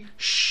hokey.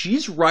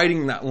 She's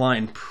writing that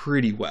line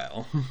pretty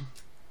well.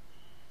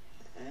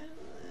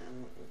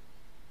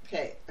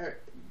 Okay,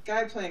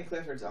 guy playing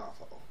Clifford's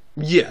awful.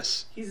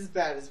 Yes. He's as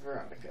bad as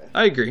Veronica.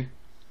 I agree.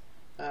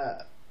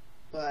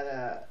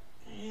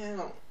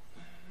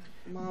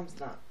 Mom's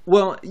not.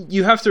 Well,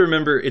 you have to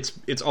remember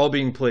it's all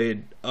being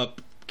played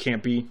up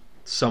campy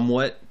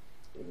somewhat.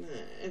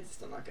 It's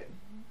still not good.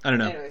 I don't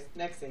know. Anyways,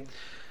 next scene.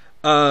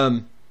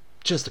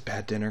 Just a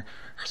bad dinner.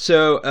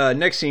 So,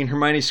 next scene,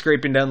 Hermione's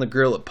scraping down the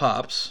grill at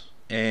Pop's,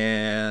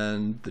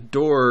 and the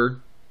door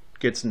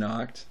gets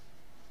knocked.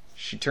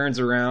 She turns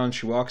around,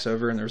 she walks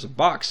over, and there's a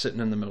box sitting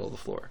in the middle of the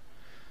floor.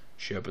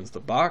 She opens the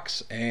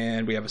box,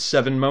 and we have a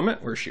 7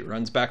 moment where she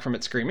runs back from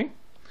it screaming.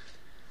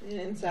 And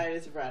inside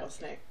is a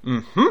rattlesnake.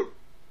 Mm-hmm.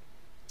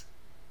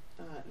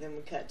 Then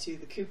we cut to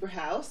the Cooper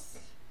house.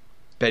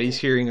 Betty's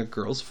hearing a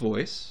girl's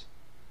voice.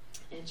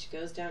 And she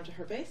goes down to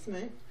her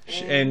basement.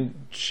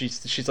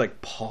 She's like,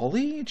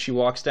 Polly? She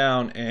walks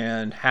down,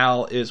 and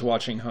Hal is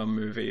watching home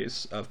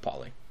movies of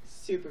Polly.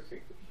 Super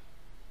creepy.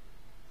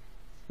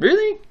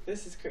 Really?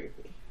 This is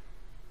creepy.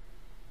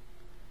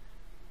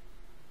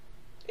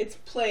 It's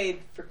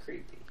played for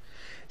creepy.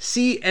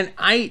 See, and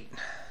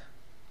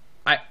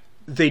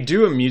they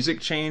do a music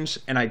change,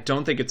 and I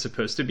don't think it's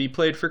supposed to be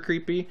played for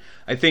creepy.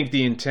 I think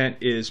the intent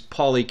is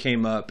Polly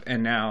came up,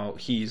 and now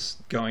he's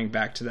going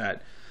back to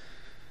that,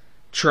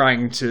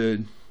 trying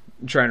to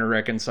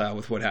reconcile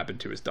with what happened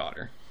to his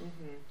daughter.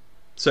 Mm-hmm.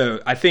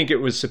 So I think it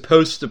was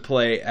supposed to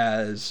play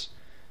as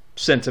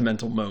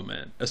sentimental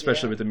moment,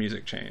 especially with the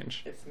music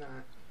change. It's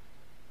not.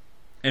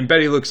 And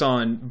Betty looks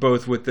on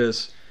both with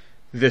this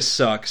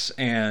sucks,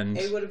 and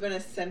it would have been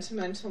a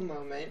sentimental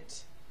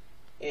moment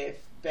if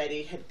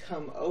Betty had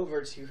come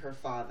over to her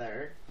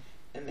father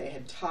and they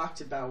had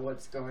talked about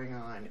what's going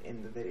on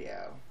in the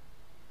video.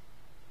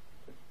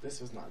 This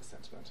was not a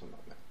sentimental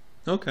moment.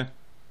 Okay.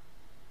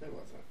 It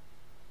wasn't.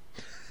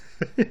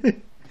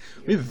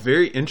 We have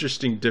very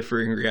interesting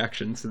differing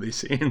reactions to these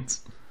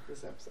scenes.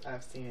 This episode,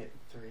 I've seen it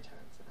 3 times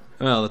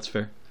now. Well, that's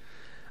fair.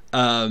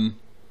 Cheryl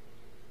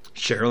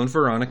and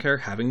Veronica are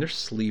having their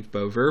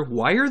sleepover.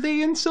 Why are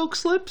they in silk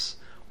slips?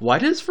 Why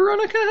does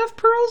Veronica have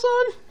pearls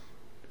on?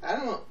 I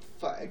don't know.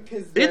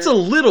 Cause it's a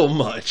little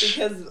much.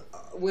 Because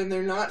when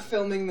they're not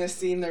filming this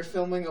scene, they're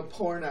filming a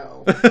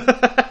porno.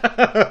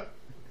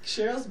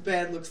 Cheryl's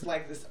bed looks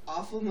like this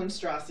awful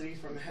monstrosity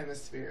from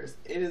Hemispheres.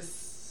 It is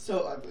so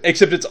ugly.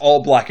 Except it's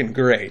all black and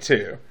gray,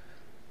 too.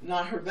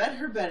 Not her bed.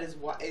 Her bed is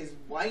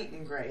white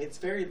and gray. It's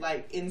very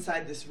light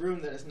inside this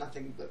room that is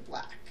nothing but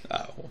black.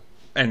 Oh.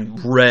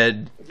 And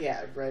red.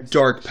 Yeah, red.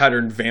 Dark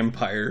patterned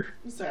vampire.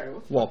 I'm sorry,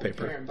 what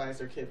wallpaper. Parent buys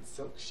their kids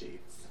silk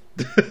sheets.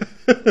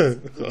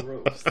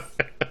 Gross.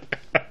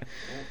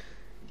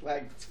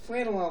 Like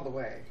flannel all the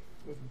way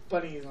with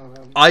bunnies on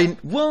them.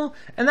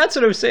 And that's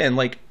what I was saying.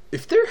 Like,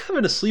 if they're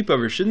having a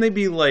sleepover, shouldn't they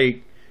be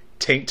like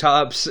tank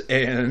tops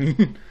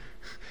and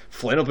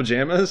flannel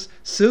pajamas?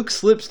 Silk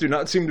slips do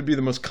not seem to be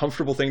the most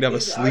comfortable thing to have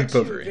These a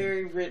sleepover are two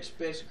very rich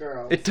bitch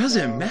girls. It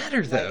doesn't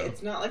matter though. Like,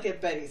 it's not like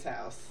at Betty's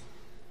house.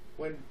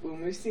 When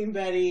we've seen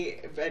Betty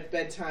at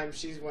bedtime,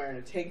 she's wearing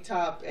a tank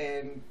top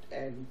and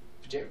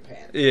pajama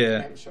pants.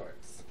 Yeah. And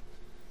shorts.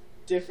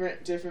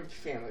 Different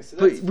families. So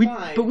that's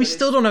fine. But we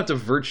still don't have to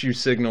virtue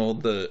signal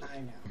the... I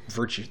know.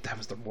 Virtue, that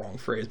was the wrong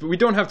phrase. But we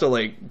don't have to,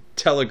 like,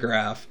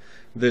 telegraph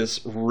this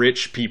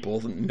rich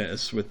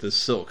people-ness with the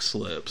silk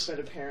slips. But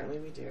apparently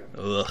we do.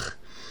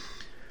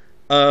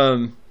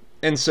 Ugh.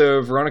 And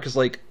so Veronica's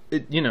like,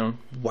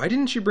 why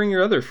didn't you bring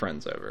your other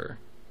friends over?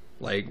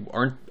 Like,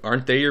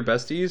 aren't they your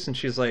besties? And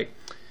she's like,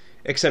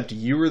 except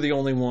you were the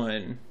only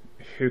one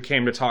who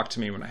came to talk to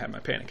me when I had my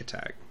panic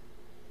attack.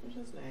 Which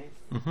was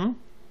nice. Mm-hmm.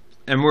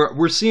 And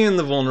we're seeing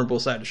the vulnerable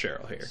side of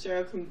Cheryl here.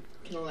 Cheryl can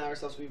allow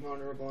herself to be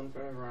vulnerable in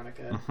front of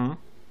Veronica. Mm-hmm.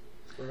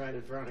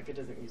 Provided Veronica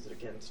doesn't use it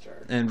against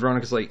her. And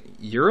Veronica's like,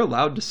 you're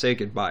allowed to say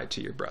goodbye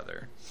to your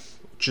brother.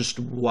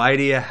 Just why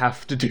do you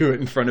have to do it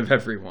in front of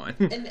everyone?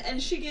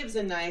 And she gives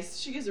a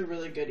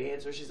really good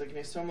answer. She's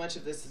like, so much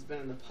of this has been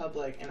in the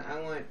public, and I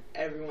want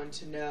everyone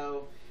to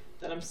know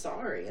that I'm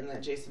sorry and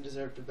that Jason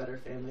deserved a better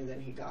family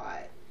than he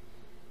got.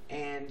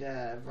 And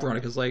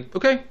Veronica's like,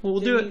 okay, well,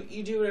 we'll do it.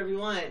 You do whatever you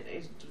want,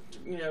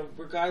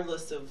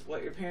 regardless of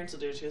what your parents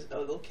will do. She goes,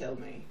 oh, they'll kill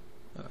me.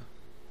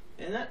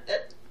 And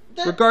that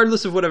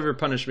regardless of whatever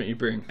punishment you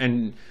bring,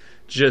 and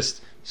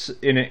just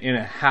in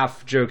a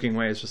half joking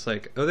way, it's just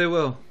like, oh, they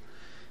will.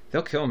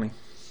 They'll kill me.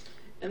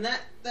 And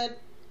that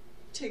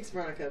takes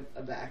Veronica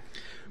aback.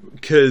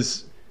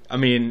 Because, I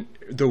mean,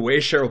 the way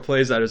Cheryl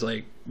plays that is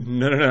like,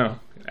 no.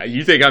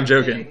 You think I'm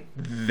joking.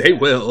 They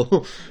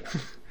will.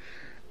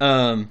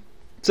 Yeah.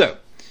 So,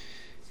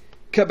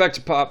 cut back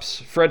to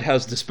Pops. Fred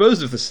has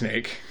disposed of the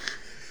snake.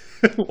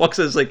 Walks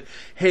in and is like,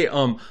 hey,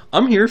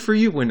 I'm here for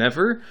you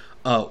whenever.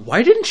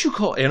 Why didn't you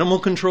call animal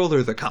control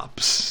or the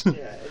cops? Yeah,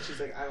 and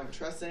she's like, I don't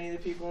trust any of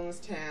the people in this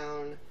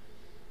town.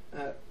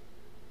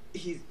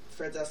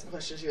 Fred's asking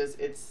questions. She goes,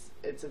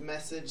 it's a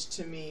message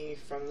to me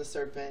from the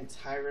serpent.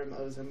 Hiram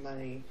owes him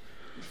money.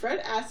 Fred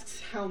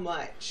asks how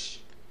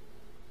much.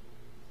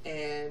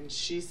 And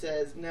she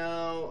says,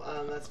 no,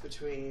 that's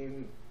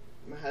between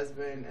my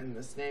husband and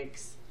the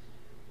snakes.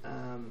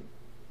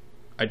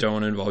 I don't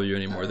want to involve you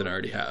any more than I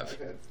already have.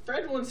 Okay.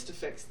 Fred wants to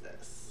fix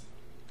this.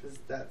 Because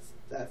that's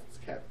the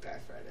kind of guy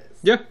Fred is.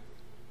 Yeah.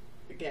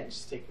 Again,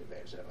 she's taking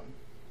advantage of him.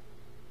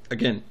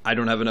 Again, I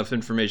don't have enough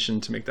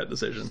information to make that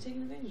decision. She's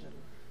taking advantage of him.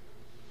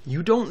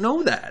 You don't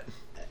know that.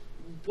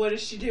 What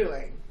is she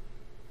doing?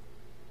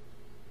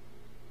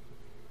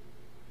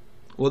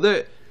 Well,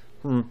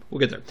 we'll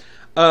get there.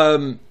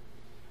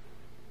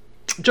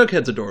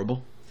 Jughead's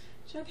adorable.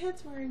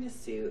 Jughead's wearing a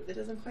suit that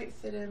doesn't quite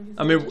fit him. He's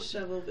I a mean, little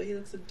shovel, but he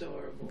looks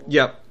adorable.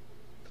 Yep.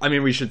 I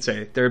mean, we should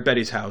say they're at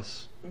Betty's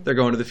house. They're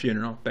going to the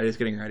funeral. Betty's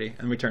getting ready,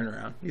 and we turn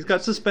around. He's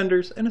got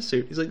suspenders and a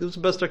suit. He's like, "This was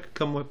the best I could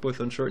come up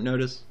with on short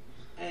notice."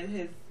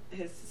 And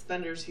his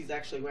suspenders, he's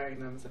actually wearing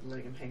them instead of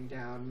letting them hang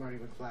down, Marty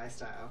McFly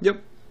style.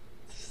 Yep.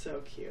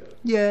 So cute.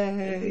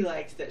 Yay! And he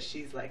likes that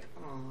she's like,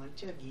 "Aw,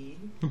 Juggy."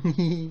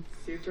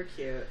 Super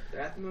cute.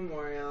 They're at the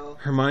memorial.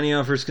 Hermione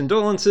offers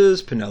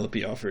condolences.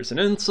 Penelope offers an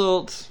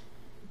insult.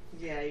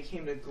 Yeah, you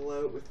came to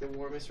gloat with the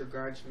warmest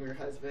regards from your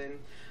husband.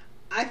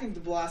 I think the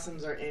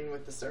Blossoms are in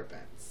with the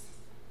Serpents.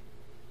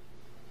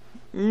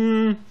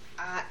 They're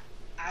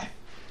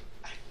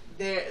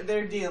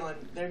dealing.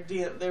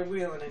 They're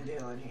wheeling and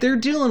dealing here. They're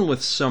dealing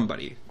with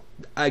somebody.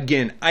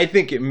 Again, I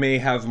think it may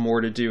have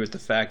more to do with the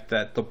fact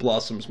that the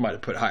Blossoms might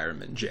have put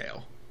Hiram in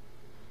jail.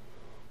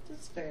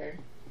 That's fair.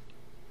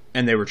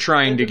 And they were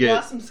trying to the get...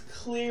 Blossoms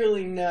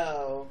clearly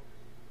know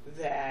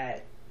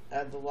that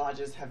the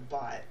lodges have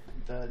bought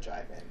the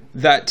drive-in.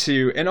 That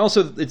too. And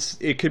also,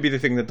 it could be the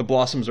thing that the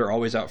Blossoms are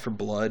always out for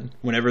blood.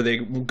 Whenever they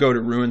go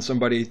to ruin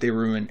somebody, they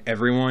ruin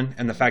everyone.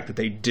 And the fact that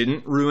they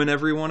didn't ruin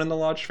everyone in the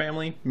Lodge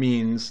family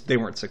means they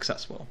weren't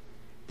successful.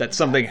 That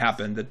something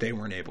happened that they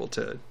weren't able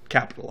to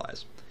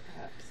capitalize.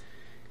 Perhaps.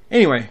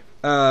 Anyway,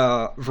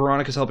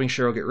 Veronica's helping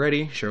Cheryl get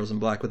ready. Cheryl's in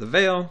black with a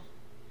veil.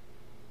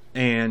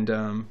 And,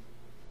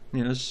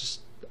 it's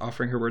just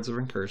offering her words of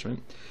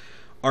encouragement.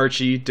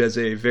 Archie does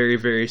a very,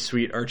 very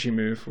sweet Archie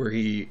move where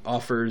he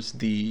offers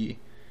the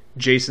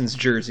Jason's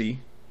jersey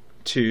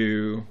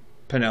to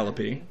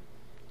Penelope.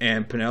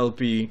 And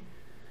Penelope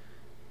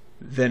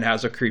then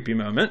has a creepy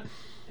moment.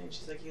 And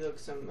she's like, "You look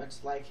so much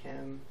like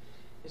him."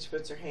 And she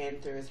puts her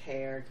hand through his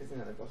hair because,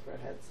 they're both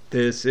redheads.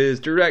 This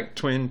is direct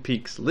Twin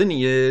Peaks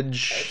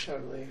lineage.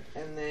 Totally.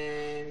 And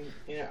then,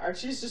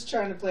 Archie's just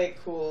trying to play it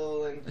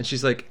cool. And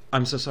she's like,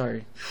 "I'm so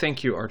sorry.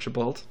 Thank you,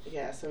 Archibald."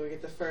 Yeah, so we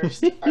get the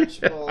first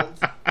Archibald.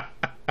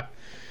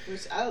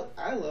 Which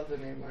I love the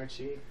name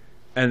Archie.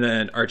 And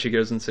then Archie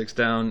goes and sits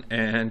down,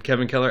 and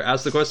Kevin Keller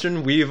asks the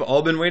question we've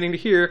all been waiting to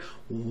hear.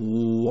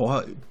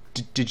 What?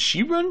 Did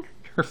she run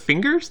her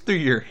fingers through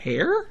your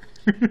hair?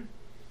 And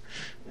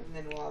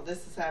then while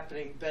this is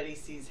happening, Betty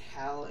sees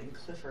Hal and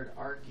Clifford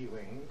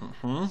arguing.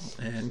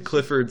 And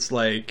Clifford's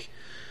like,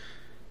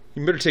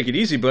 "You better take it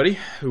easy, buddy.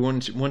 We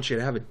want you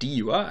to have a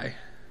DUI.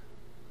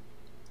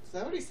 Is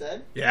that what he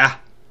said? Yeah.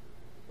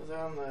 Was it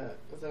on the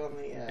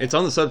It's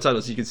on the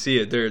subtitles. You can see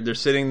it. They're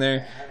sitting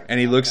there, and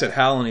he looks at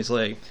Hal and he's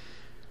like,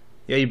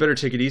 "Yeah, you better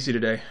take it easy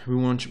today. We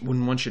wouldn't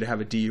want you to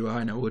have a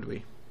DUI, now would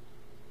we?"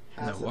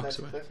 Hal and then walks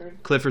away. Clifford?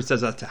 Clifford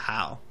says that to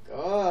Hal.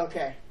 Oh,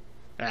 okay.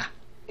 Yeah.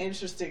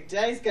 Interesting.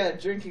 Daddy's got a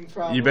drinking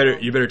problem. You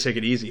better take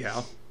it easy,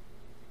 Hal.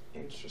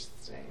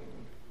 Interesting.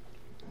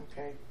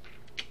 Okay.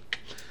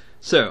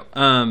 So,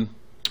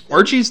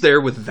 Archie's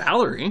there with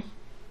Valerie.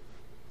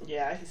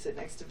 Yeah, he's sitting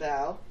next to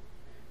Val.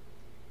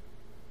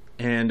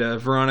 And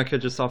Veronica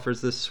just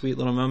offers this sweet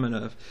little moment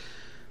of,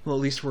 "Well,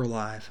 at least we're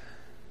alive."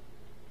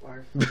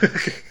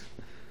 Barf.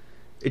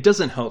 It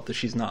doesn't help that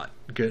she's not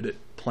good at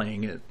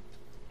playing it.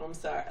 I'm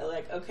sorry.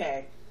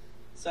 Okay.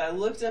 So I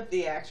looked up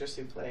the actress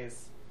who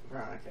plays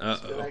Veronica.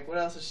 She's like, what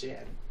else is she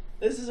in?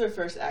 This is her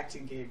first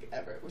acting gig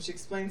ever, which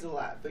explains a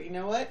lot. But you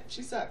know what?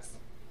 She sucks.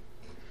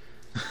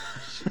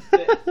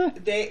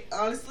 They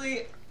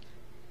honestly,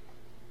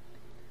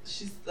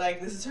 she's like,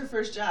 this is her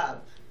first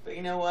job. But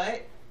you know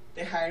what?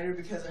 They hired her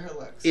because of her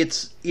looks.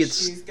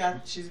 She's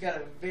got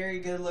a very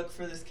good look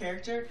for this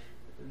character.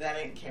 That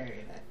ain't carrying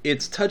it.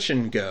 It's touch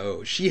and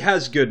go. She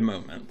has good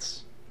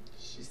moments.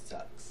 She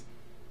sucks.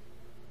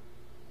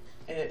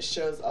 And it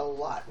shows a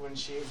lot when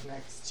she's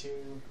next to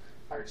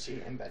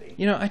Archie and Betty.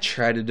 I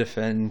try to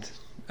defend.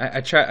 I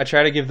try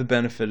to give the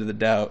benefit of the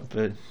doubt,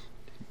 but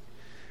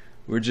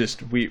we're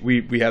just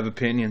we have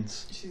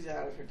opinions. She's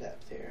out of her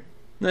depth here.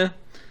 Nah.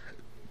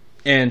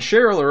 And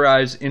Cheryl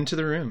arrives into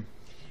the room.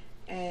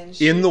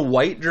 And in the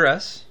white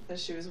dress that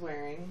she was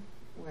wearing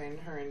when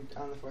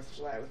on the 4th of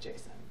July with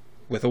Jason.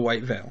 With a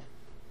white veil.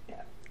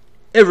 Yeah.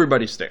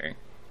 Everybody's staring.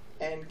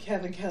 And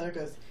Kevin Keller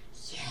goes,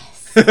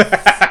 "Yes."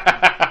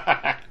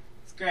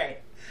 It's great.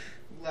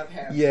 Love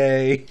him.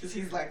 Yay. Because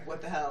he's like,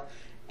 what the hell?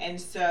 And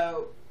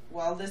so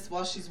while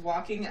she's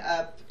walking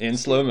up in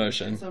slow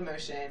motion,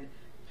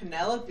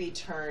 Penelope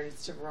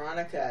turns to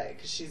Veronica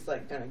because she's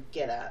like gonna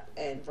get up,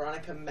 and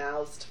Veronica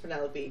mouths to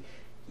Penelope,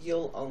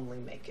 "You'll only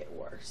make it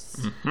worse."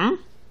 Mm-hmm.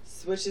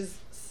 Which is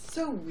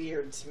so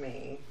weird to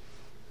me.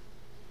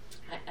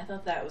 I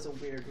thought that was a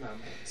weird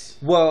moment.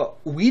 Well,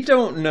 we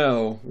don't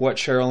know what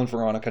Cheryl and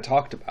Veronica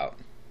talked about.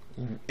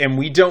 And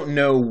we don't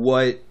know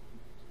what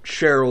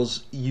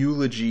Cheryl's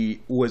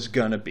eulogy was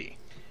gonna be.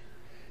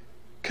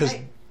 Because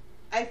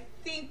I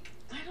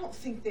don't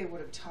think they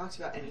would have talked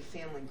about any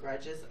family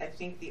grudges. I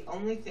think the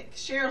only thing...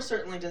 Cheryl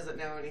certainly doesn't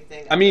know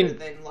anything other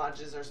than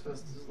lodges are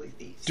supposed to be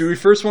thieves. Do we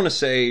first want to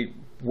say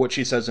what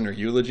she says in her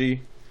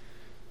eulogy?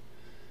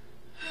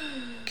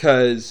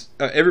 Because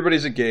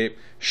everybody's agape.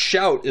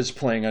 Shout is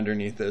playing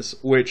underneath this,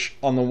 which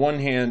on the one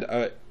hand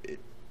it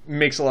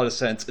makes a lot of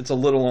sense. It's a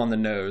little on the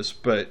nose,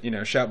 but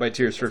Shout by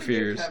Tears for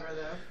Fears. Good cover,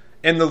 though.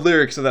 And the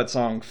lyrics of that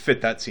song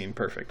fit that scene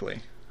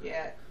perfectly.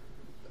 Yeah.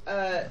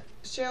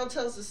 Cheryl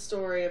tells a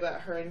story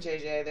about her and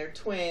JJ. They're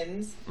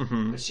twins,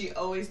 but she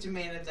always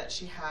demanded that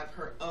she have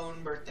her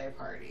own birthday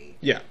party.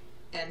 Yeah.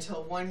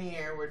 Until one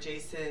year where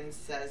Jason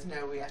says,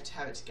 no, we have to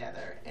have it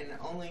together. And it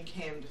only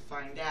came to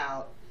find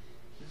out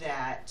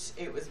that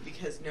it was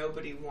because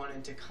nobody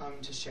wanted to come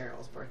to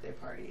Cheryl's birthday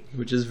party.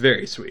 Which is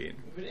very sweet.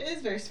 But it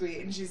is very sweet.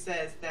 And she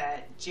says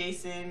that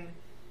Jason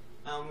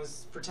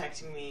was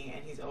protecting me,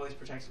 and he's always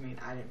protected me, and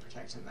I didn't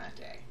protect him that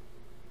day.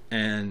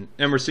 And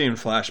we're seeing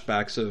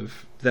flashbacks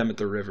of them at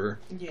the river.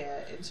 Yeah,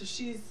 and so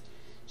she's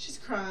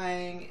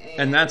crying.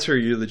 And that's her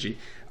eulogy.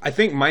 I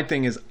think my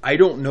thing is, I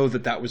don't know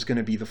that was going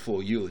to be the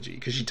full eulogy,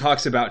 because she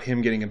talks about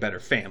him getting a better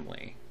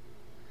family.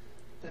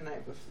 The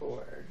night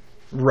before.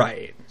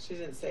 Right. She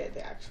didn't say it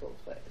the actual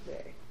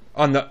day.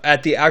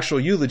 At the actual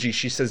eulogy,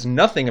 she says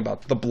nothing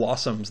about the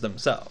Blossoms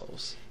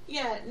themselves.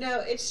 Yeah,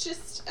 no, it's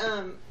just...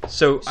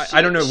 so,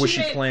 I don't know, was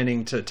she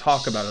planning to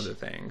talk about other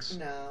things?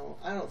 No,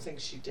 I don't think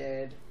she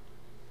did.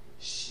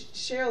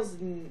 Cheryl's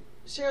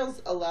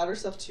allowed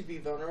herself to be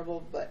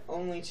vulnerable, but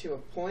only to a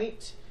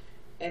point.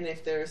 And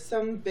if there's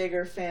some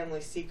bigger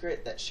family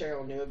secret that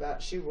Cheryl knew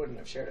about, she wouldn't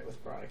have shared it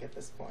with Veronica at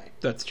this point.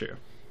 That's true.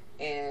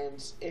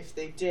 And if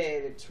they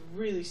did, it's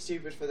really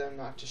stupid for them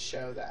not to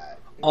show that.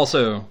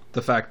 Also,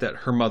 the fact that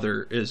her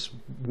mother is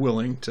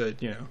willing to,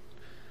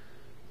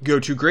 go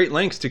to great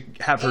lengths to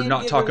have her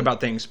not talk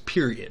about things,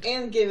 period.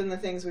 And given the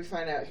things we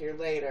find out here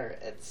later,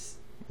 it's...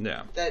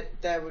 Yeah.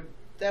 That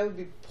would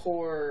be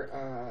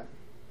poor...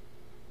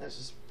 that's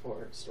just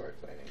poor story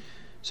planning.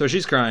 So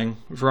she's crying.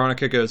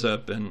 Veronica goes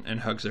up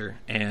and hugs her.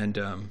 And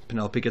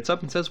Penelope gets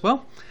up and says,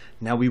 well,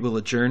 now we will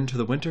adjourn to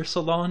the winter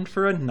salon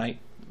for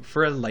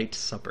a light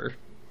supper.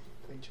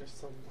 Winter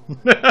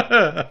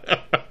salon.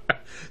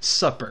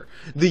 Supper.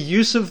 The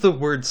use of the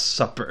word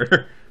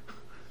supper.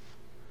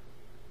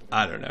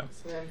 I don't know.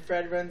 So then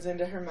Fred runs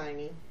into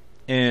Hermione.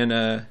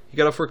 And he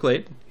got off work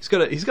late. He's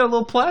got a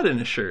little plaid in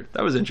his shirt.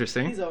 That was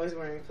interesting. He's always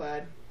wearing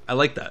plaid. I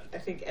like that. I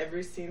think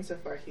every scene so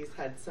far he's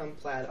had some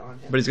plaid on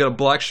him. But he's got a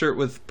black shirt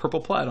with purple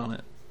plaid on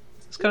it.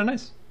 It's kind of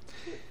nice.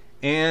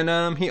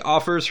 And he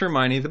offers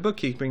Hermione the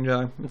bookkeeping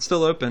job. It's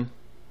still open.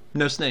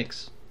 No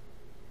snakes.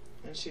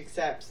 And she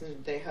accepts,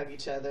 and they hug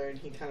each other, and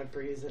he kind of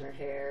breathes in her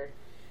hair.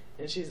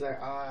 And she's like,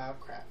 oh,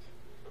 crap.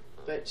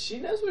 But she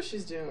knows what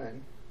she's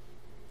doing.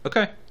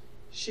 Okay.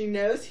 She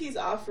knows he's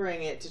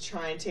offering it to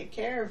try and take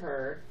care of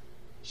her.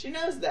 She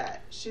knows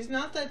that. She's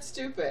not that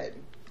stupid.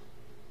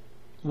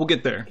 We'll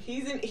get there.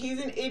 He's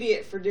an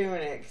idiot for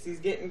doing it because he's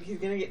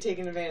gonna get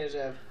taken advantage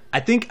of. I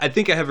think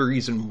I have a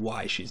reason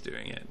why she's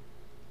doing it.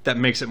 That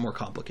makes it more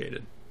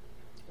complicated.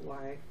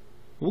 Why?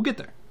 We'll get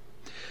there.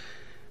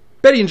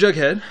 Betty and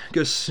Jughead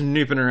go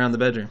snooping around the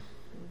bedroom.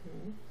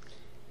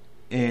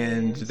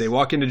 And they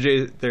walk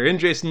into they're in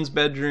Jason's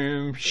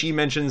bedroom. She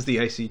mentions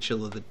the icy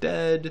chill of the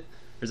dead.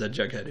 Or is that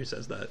Jughead who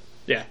says that?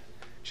 Yeah.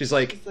 She's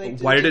like,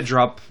 why did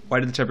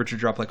the temperature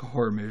drop like a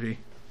horror movie?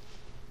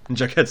 And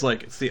Jughead's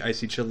like, it's the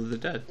icy chill of the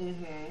dead.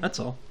 That's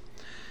all.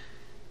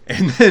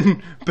 And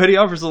then Betty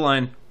offers the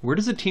line, where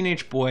does a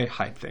teenage boy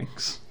hide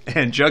things?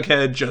 And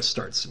Jughead just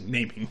starts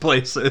naming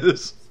places.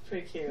 It's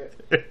pretty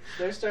cute.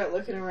 They start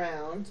looking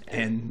around.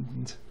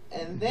 And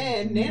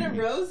then Nana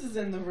Rose is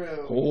in the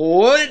room.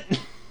 What?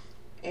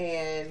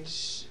 And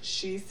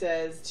she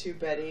says to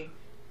Betty,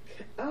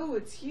 oh,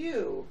 it's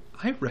you.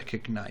 I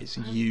recognize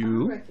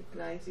you. I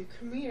recognize you.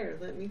 Come here.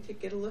 Let me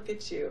get a look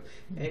at you.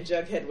 And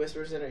Jughead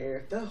whispers in her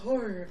ear, the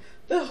horror,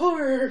 the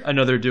horror.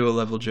 Another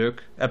duo-level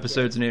joke.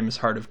 Episode's name is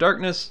Heart of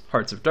Darkness,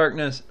 Hearts of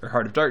Darkness, or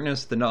Heart of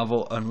Darkness, the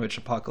novel on which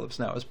Apocalypse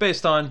Now is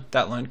based on.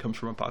 That line comes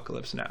from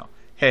Apocalypse Now.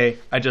 Hey,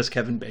 I just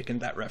Kevin Bacon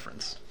that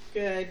reference.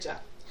 Good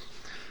job.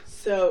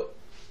 So,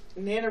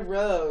 Nana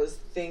Rose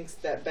thinks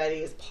that Betty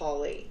is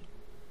Polly.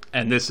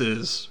 And this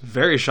is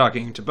very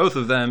shocking to both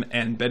of them,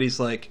 and Betty's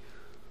like,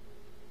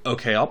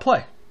 okay, I'll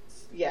play.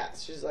 Yeah,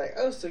 she's like,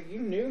 oh, so you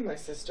knew my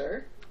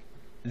sister.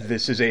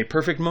 This is a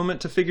perfect moment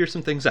to figure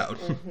some things out.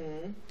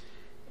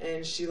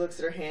 And she looks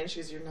at her hand, she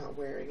goes, you're not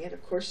wearing it.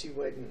 Of course you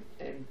wouldn't.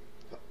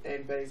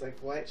 And Betty's like,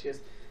 what? She goes,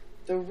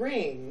 the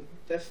ring,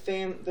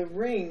 the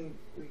ring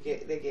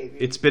they gave you.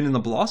 It's been in the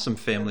Blossom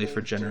family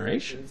for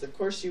generations. Of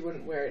course you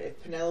wouldn't wear it.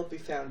 If Penelope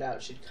found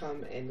out, she'd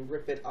come and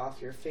rip it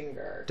off your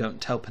finger. Don't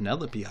tell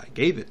Penelope I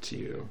gave it to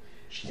you.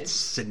 She'd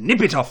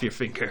snip it off your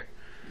finger.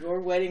 Your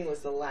wedding was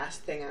the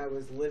last thing I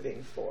was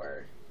living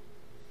for.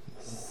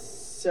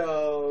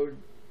 So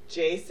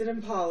Jason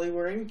and Polly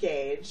were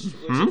engaged,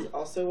 which is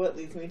also what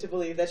leads me to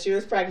believe that she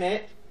was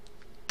pregnant.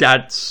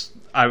 That's...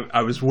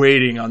 I was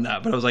waiting on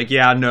that, but I was like,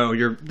 yeah,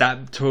 no,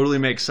 that totally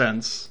makes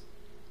sense.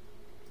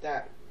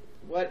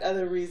 What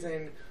other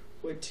reason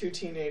would two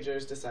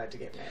teenagers decide to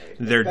get married?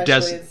 They're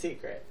especially in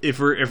secret. If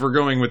we're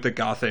going with the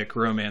gothic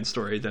romance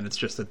story, then it's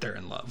just that they're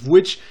in love.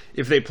 Which,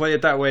 if they play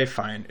it that way,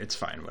 fine. It's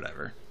fine,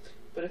 whatever.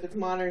 But if it's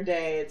modern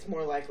day, it's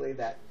more likely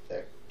that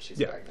she's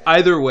pregnant.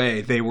 Either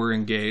way, they were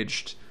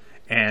engaged,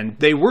 and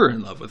they were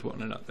in love with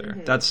one another.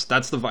 Mm-hmm.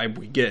 That's the vibe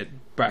we get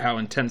by how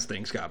intense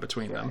things got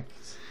between them.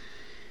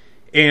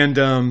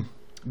 And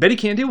Betty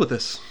can't deal with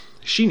this.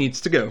 She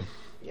needs to go.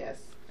 Yes.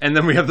 And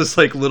then we have this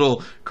like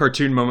little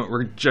cartoon moment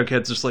where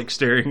Jughead's just like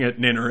staring at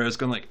Nana Rose,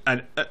 going like,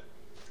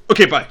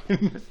 "Okay, bye."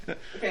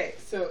 Okay,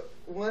 so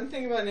one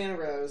thing about Nana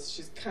Rose,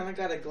 she's kind of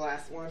got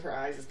one of her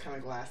eyes is kind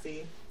of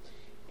glassy,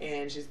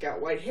 and she's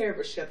got white hair,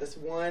 but she's got this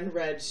one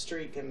red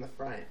streak in the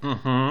front,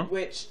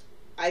 which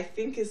I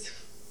think is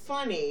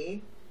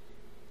funny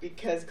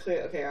because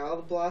clearly, all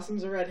the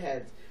Blossoms are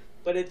redheads,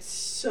 but it's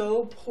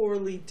so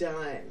poorly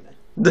done.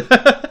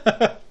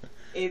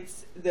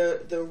 It's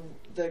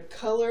the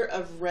color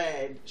of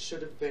red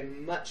should have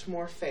been much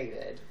more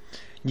faded.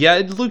 Yeah,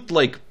 it looked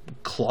like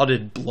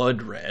clotted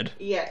blood red.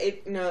 Yeah,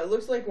 it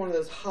looks like one of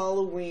those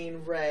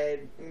Halloween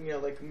red,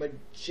 like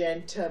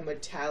magenta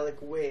metallic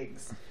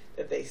wigs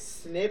that they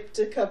snipped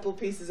a couple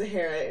pieces of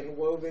hair and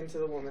wove into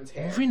the woman's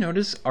hair. Have we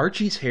noticed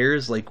Archie's hair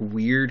is like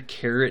weird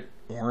carrot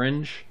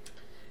orange?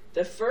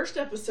 The first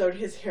episode,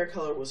 his hair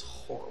color was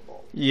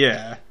horrible.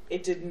 Yeah.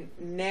 It didn't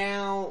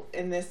now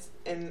and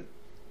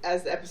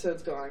as the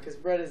episodes go on, because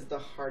red is the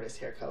hardest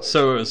hair color.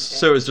 So it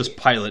was just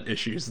pilot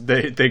issues.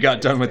 They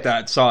got done with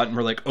that, saw it, and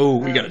were like, oh,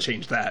 we got to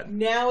change that.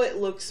 Now it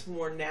looks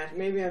more natural.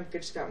 Maybe I've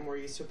just gotten more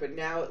used to it, but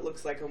now it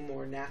looks like a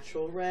more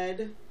natural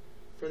red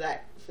for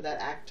that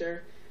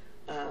actor.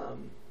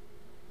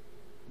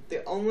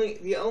 The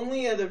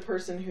only other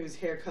person whose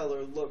hair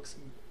color looks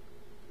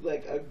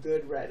like a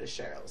good red is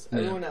Cheryl's.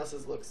 Everyone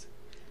else's looks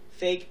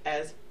fake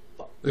as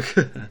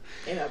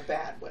in a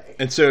bad way.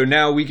 And so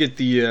now we get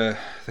the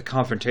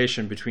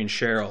confrontation between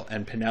Cheryl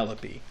and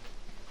Penelope.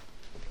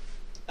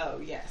 Oh,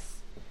 yes.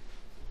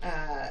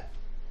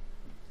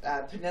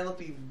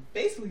 Penelope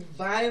basically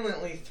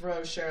violently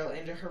throws Cheryl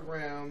into her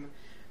room.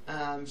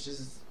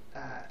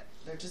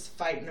 They're just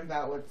fighting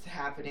about what's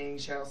happening.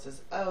 Cheryl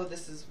says, oh,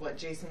 this is what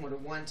Jason would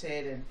have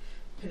wanted, and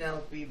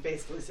Penelope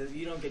basically says,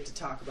 you don't get to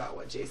talk about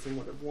what Jason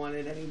would have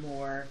wanted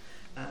anymore.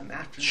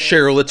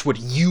 Cheryl, it's what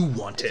you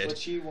wanted. It's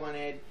what you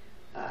wanted.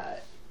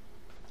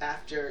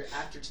 After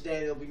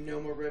today, there'll be no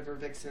more river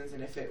vixens,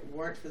 and if it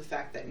weren't for the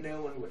fact that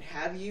no one would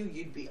have you,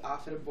 you'd be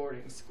off at a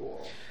boarding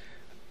school.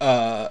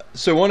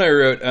 So when I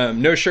wrote,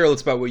 no, Cheryl,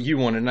 it's about what you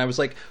wanted, and I was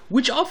like,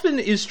 which often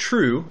is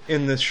true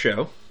in this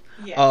show.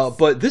 Yes.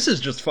 But this is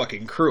just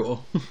fucking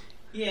cruel.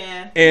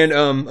 Yeah. And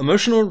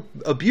emotional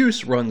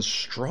abuse runs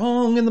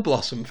strong in the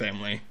Blossom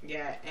family.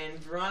 Yeah, and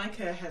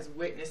Veronica has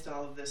witnessed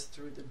all of this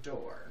through the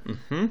door.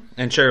 Mm-hmm.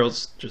 And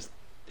Cheryl's just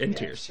in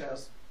tears.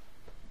 Cheryl's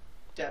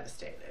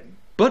devastated.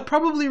 But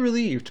probably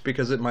relieved,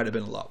 because it might have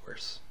been a lot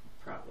worse.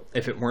 Probably.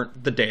 If it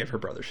weren't the day of her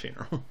brother's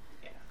funeral.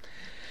 Yeah.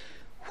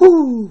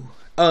 Whoo!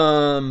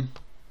 And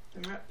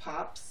we're at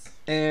Pops.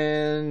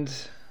 And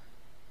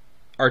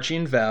Archie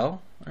and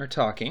Val are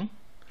talking.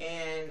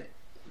 And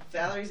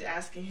Valerie's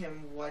asking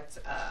him what's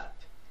up.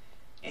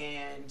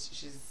 And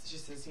she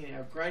says,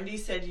 Grundy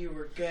said you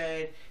were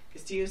good.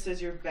 Castillo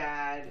says you're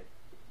bad.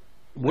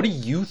 What do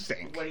you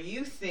think? What do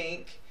you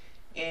think?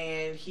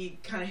 And he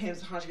kind of hands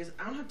the horn. She goes,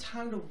 I don't have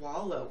time to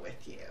wallow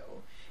with you.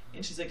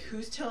 And she's like,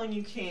 who's telling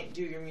you can't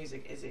do your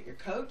music? Is it your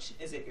coach?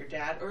 Is it your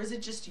dad? Or is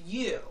it just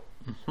you?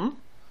 Mm-hmm.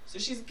 So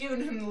she's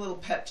giving him the little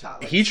pep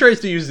talk. He tries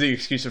to use the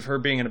excuse of her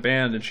being in a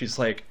band, and she's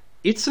like,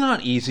 it's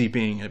not easy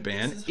being in a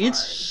band. It's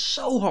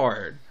so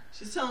hard.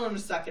 She's telling him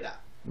to suck it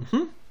up.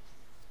 Mm-hmm.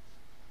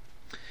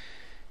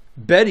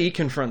 Betty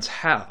confronts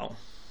Hal.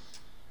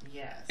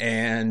 Yes.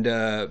 And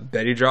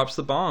Betty drops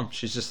the bomb.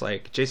 She's just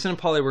like, Jason and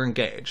Polly were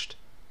engaged.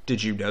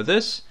 Did you know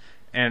this?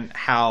 And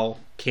Hal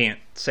can't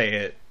say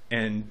it,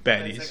 and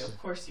Betty's like, of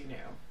course you knew.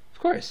 Of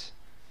course.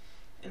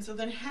 And so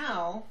then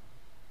Hal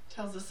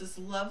tells us this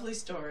lovely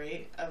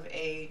story of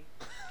a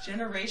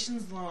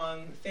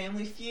generations-long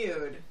family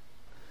feud.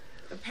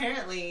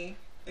 Apparently,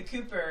 the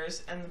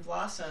Coopers and the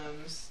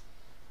Blossoms,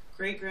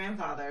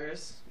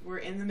 great-grandfathers, were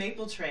in the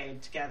maple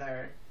trade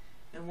together.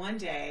 And one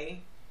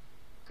day,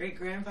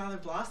 great-grandfather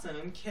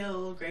Blossom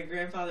killed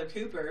great-grandfather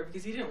Cooper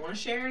because he didn't want to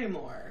share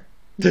anymore.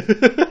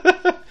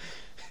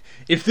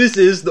 If this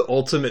is the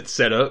ultimate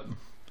setup,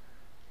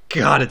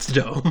 God, it's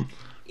dumb.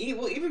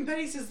 Even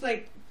Betty says,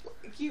 like...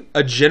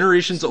 a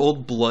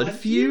generations-old blood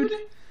feud?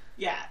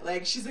 Yeah,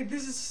 she's like,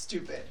 this is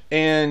stupid.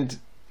 And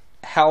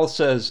Hal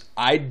says,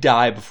 I'd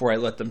die before I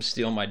let them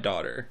steal my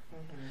daughter.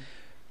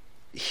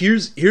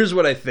 Mm-hmm. Here's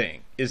what I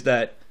think, is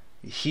that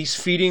he's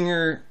feeding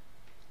her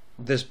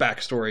this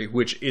backstory,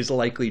 which is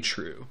likely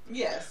true.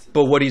 Yes.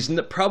 But what he's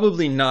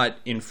probably not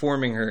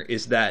informing her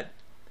is that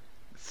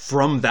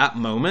from that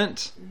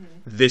moment,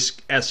 this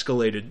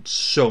escalated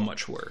so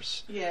much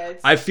worse. Yeah,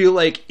 I feel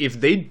like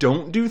if they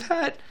don't do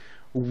that,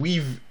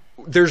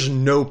 there's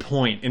no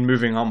point in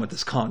moving on with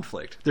this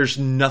conflict. There's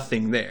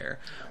nothing there.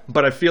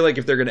 But I feel like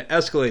if they're going to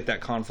escalate that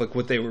conflict,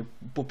 what they will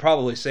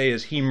probably say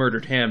is he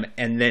murdered him,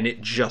 and then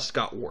it just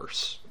got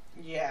worse.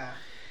 Yeah.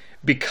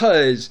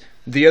 Because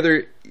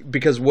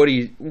what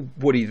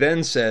he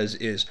then says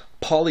is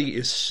Polly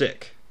is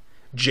sick.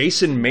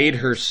 Jason made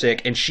her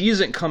sick, and she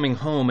isn't coming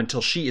home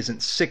until she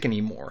isn't sick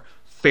anymore.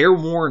 Fair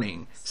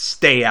warning,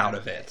 stay out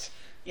of it.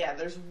 Yeah,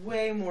 there's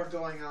way more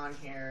going on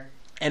here.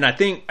 And I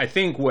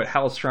think what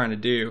Hal's trying to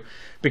do,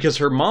 because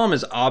her mom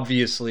is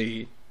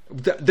obviously,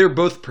 they're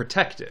both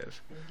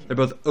protective. Mm-hmm. They're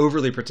both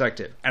overly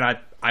protective. And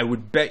I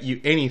would bet you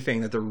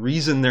anything that the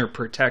reason they're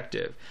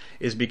protective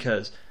is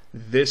because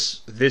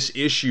this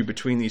issue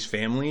between these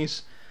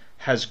families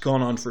has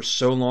gone on for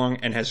so long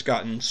and has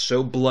gotten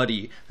so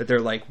bloody that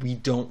they're like, we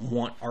don't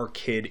want our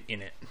kid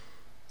in it.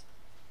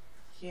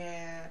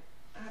 Yeah,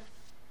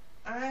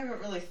 I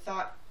haven't really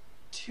thought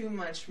too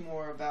much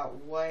more about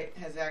what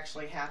has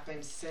actually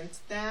happened since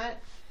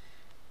that,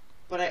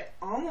 but I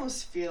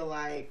almost feel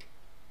like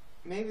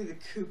maybe the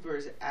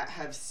Coopers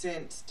have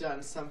since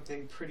done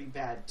something pretty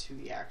bad to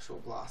the actual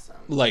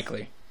Blossoms.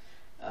 Likely.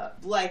 We'll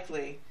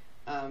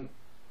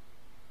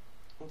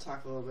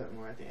talk a little bit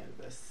more at the end of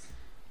this.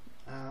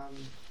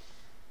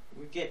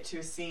 We get to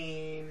a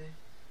scene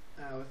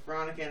with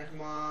Veronica and her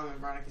mom, and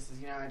Veronica says,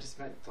 I just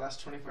spent the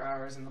last 24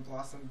 hours in the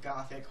Blossom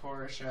Gothic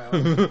horror show,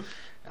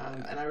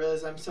 and I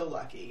realize I'm so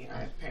lucky.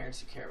 I have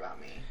parents who care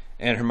about me.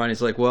 And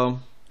Hermione's like,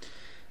 well, I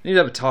need to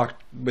have a talk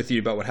with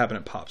you about what happened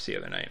at Pops the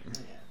other night.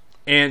 Yeah.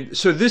 And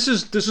so this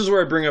is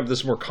where I bring up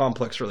this more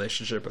complex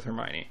relationship with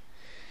Hermione.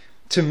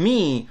 To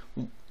me,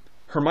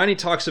 Hermione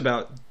talks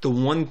about the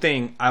one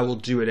thing I will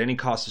do at any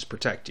cost is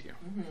protect you.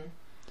 Mm-hmm.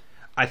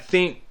 I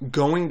think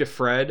going to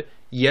Fred,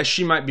 yes,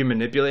 she might be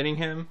manipulating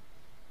him.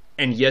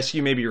 And yes,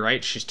 you may be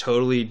right. She's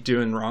totally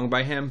doing wrong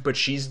by him. But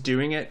she's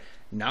doing it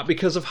not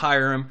because of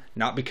Hiram,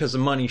 not because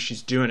of money.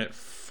 She's doing it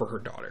for her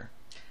daughter.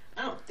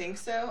 I don't think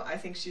so. I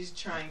think she's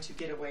trying to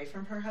get away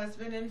from her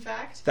husband, in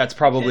fact. That's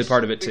probably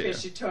part of it, too.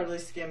 Because she totally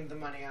skimmed the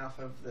money off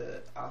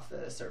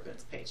the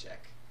serpent's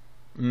paycheck.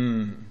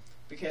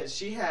 Because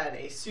she had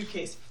a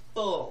suitcase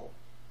full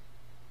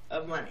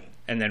of money.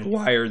 And then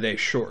why are they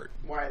short?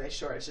 Why are they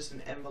short? It's just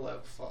an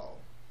envelope full.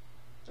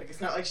 Like,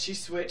 it's not like she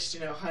switched,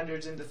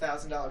 hundreds into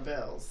 $1,000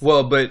 bills.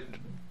 Well, but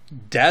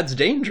Dad's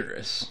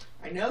dangerous.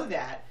 I know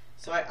that.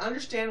 So I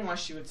understand why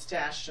she would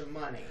stash some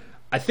money.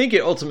 I think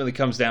it ultimately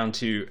comes down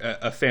to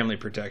a family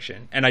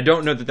protection. And I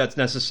don't know that that's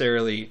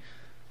necessarily...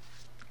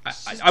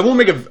 I won't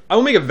make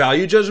a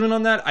value judgment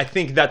on that. I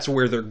think that's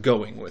where they're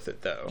going with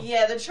it, though.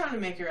 Yeah, they're trying to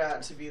make her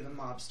out to be the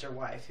mobster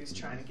wife who's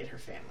trying to get her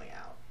family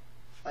out.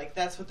 Like,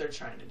 that's what they're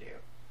trying to do.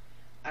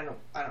 I don't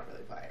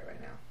really buy it right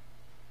now.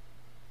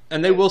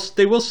 And they will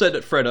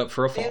set Fred up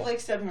for a fall. They have like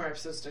 7 more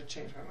episodes to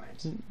change my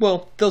mind.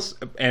 Well,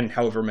 and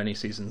however many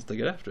seasons they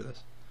get after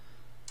this.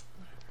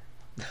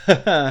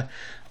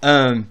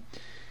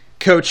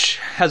 Coach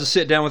has a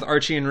sit down with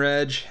Archie and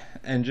Reg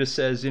and just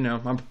says,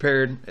 I'm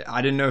prepared.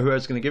 I didn't know who I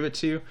was going to give it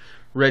to.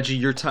 Reggie,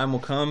 your time will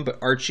come. But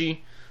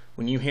Archie,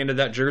 when you handed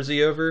that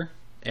jersey over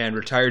and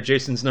retired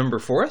Jason's number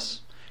for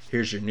us,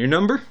 here's your new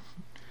number.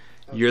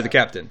 Okay. You're the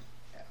captain.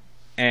 Yeah.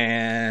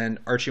 And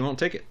Archie won't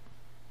take it.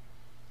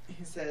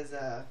 He says,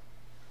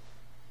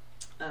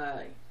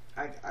 I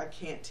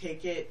can't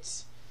take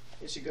it.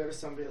 It should go to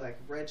somebody like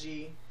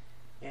Reggie.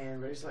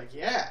 And Reggie's like,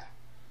 yeah.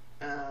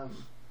 And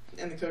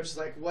the coach is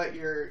like, what,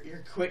 you're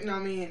quitting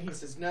on me? And he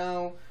says,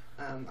 no.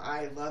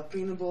 I love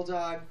being a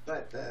bulldog,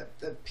 but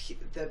the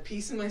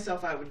piece of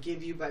myself I would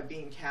give you by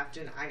being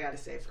captain, I got to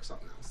save for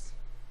something else.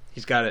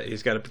 He's got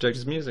to protect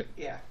his music.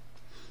 Yeah.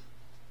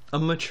 A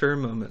mature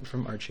moment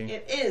from Archie.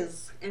 It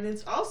is. And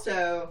it's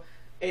also...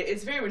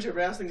 It's very mature,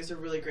 but I also think it's a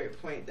really great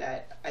point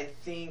that I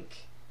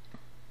think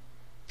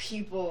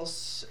people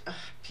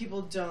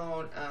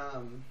don't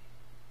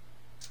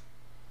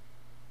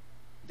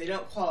they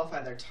don't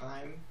qualify their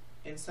time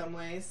in some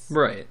ways.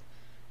 Right.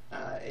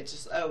 It's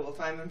just,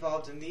 if I'm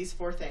involved in these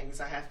 4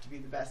 things, I have to be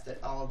the best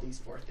at all of these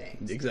 4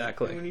 things.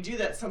 Exactly. And when you do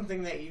that,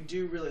 something that you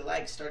do really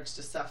like starts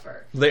to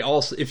suffer. They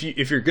also, if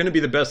you're going to be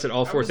the best at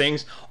all 4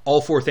 things,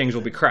 all 4 things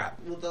will be crap.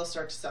 Well, they'll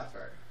start to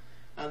suffer.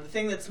 The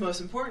thing that's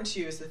most important to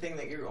you is the thing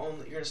that you're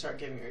going to start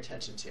giving your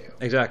attention to.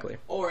 Exactly.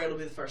 Or it'll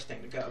be the first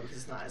thing to go because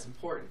it's not as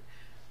important.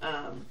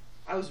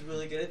 I was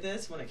really good at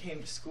this when it came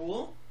to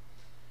school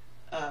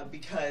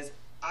because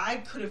I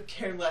could have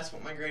cared less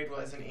what my grade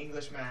was in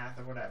English, math,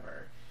 or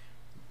whatever.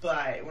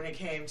 But when it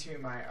came to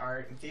my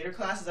art and theater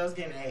classes, I was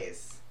getting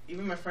A's.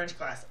 Even my French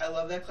class, I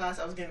love that class.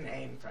 I was getting an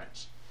A in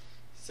French.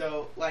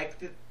 So,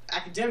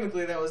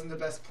 academically, that wasn't the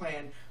best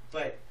plan.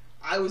 But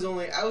I was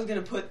going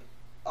to put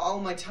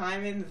all my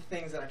time in the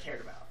things that I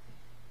cared about.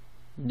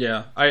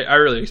 Yeah, I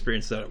really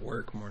experienced that at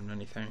work more than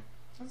anything.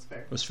 That's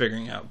fair. Was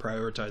figuring out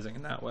prioritizing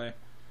in that way.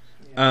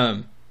 Yeah.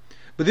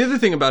 But the other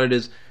thing about it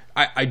is,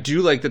 I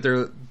do like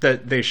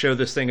that they show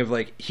this thing of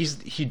like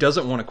he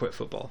doesn't want to quit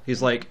football.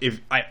 He's like, if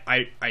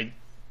I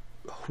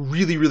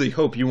really, really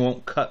hope you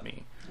won't cut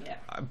me. Yeah.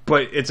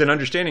 But it's an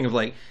understanding of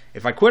like,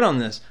 if I quit on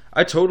this,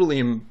 I totally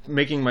am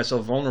making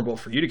myself vulnerable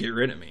for you to get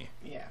rid of me.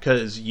 Yeah.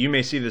 Because you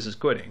may see this as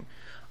quitting.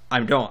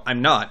 I'm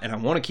not, and I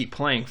want to keep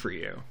playing for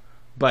you,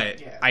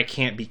 but I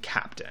can't be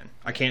captain.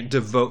 I can't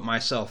devote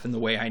myself in the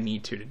way I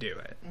need to do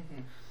it.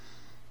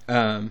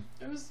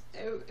 It was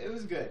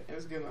good. It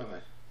was a good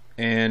moment.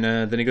 And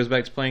then he goes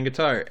back to playing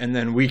guitar, and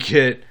then we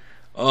get,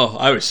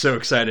 I was so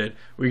excited.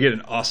 We get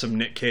an awesome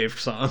Nick Cave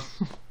song.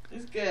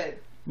 It's good.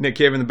 Nick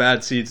Cave and the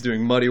Bad Seeds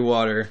doing Muddy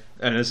Water,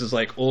 and this is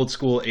like old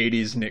school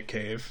 80s Nick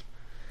Cave.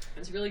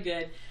 It's really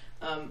good.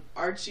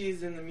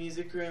 Archie's in the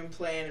music room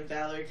playing, and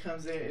Valerie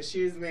comes in, and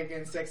she was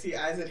making sexy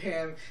eyes at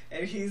him,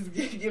 and he's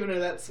giving her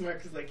that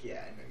smirk. He's like,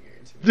 "Yeah, I know you're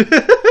into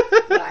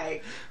me."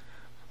 Like,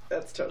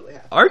 that's totally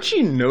happening.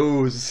 Archie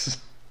knows.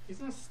 He's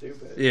not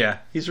stupid. Yeah,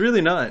 he's really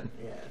not.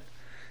 Yeah.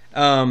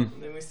 And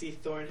then we see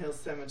Thornhill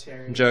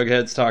Cemetery.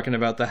 Jughead's talking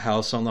about the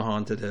house on the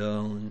haunted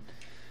hill, and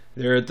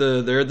they're at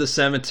the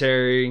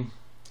cemetery,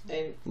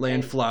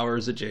 laying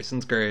flowers at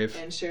Jason's grave.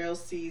 And Cheryl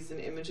sees an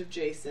image of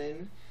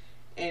Jason,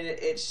 and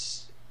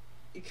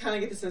you kind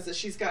of get the sense that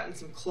she's gotten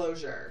some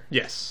closure.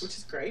 Yes, which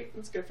is great.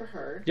 That's good for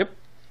her. Yep.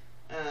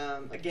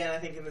 Again, I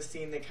think in the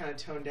scene they kind of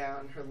toned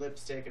down her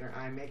lipstick and her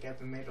eye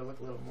makeup and made her look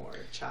a little more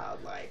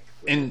childlike,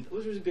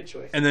 which was a good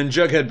choice. And then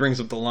Jughead brings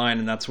up the line,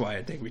 and that's why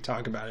I think we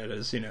talk about it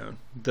as,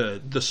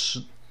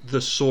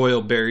 the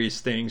soil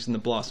buries things in the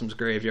Blossoms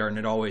graveyard, and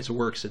it always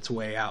works its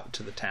way out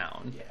to the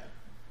town.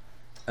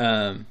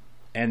 Yeah.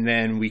 And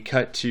then we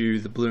cut to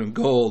the blue and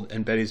gold,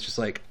 and Betty's just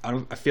like,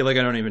 I feel like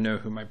I don't even know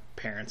who my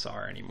parents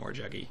are anymore,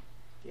 Juggy.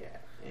 Yeah,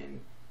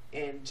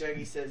 and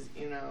Juggy says,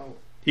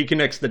 he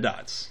connects the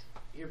dots.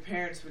 Your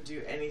parents would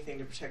do anything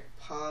to protect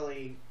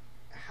Polly.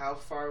 How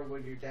far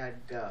would your dad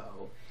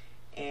go?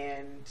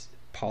 And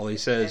Polly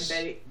says,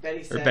 and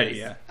Betty says, or Betty,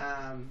 yeah.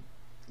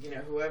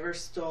 Whoever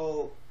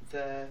stole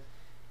the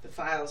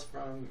files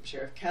from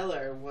Sheriff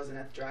Keller wasn't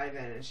at the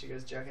drive-in, and she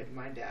goes, Jughead,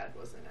 my dad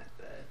wasn't at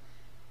the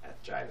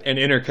drive-in. And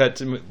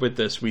intercut with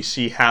this, we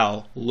see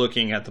Hal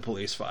looking at the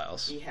police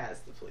files. He has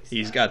the police.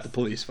 He's got the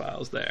police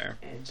files there.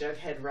 And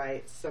Jughead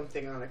writes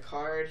something on a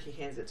card. He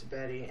hands it to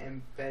Betty,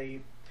 and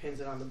Betty pins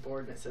it on the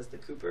board, and it says the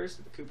Coopers.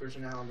 The Coopers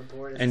are now on the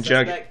board. And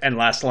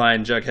last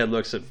line, Jughead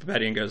looks at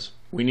Betty and goes,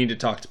 "We need to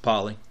talk to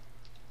Polly."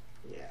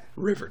 Yeah.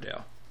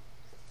 Riverdale.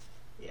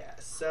 Yeah.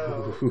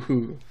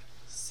 So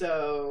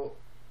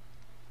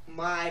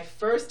my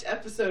first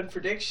episode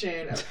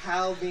prediction of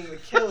Hal being the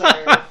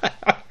killer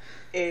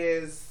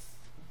is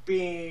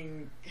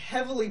being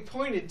heavily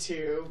pointed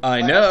to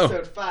by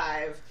episode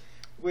 5,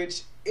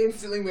 which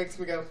instantly makes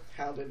me go,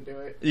 Hal didn't do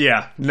it.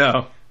 Yeah.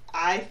 No.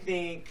 I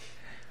think.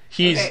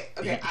 I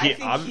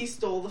think he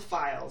stole the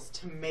files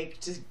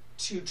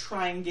to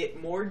try and get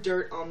more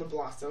dirt on the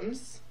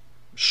Blossoms.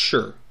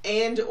 Sure.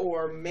 And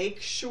or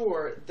make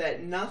sure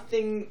that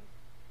nothing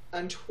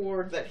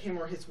untoward that him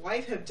or his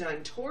wife have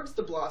done towards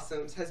the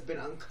Blossoms has been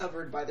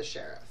uncovered by the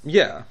sheriff.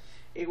 Yeah.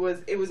 It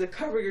was a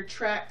cover your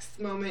tracks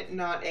moment,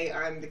 not a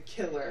I'm the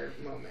killer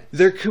moment.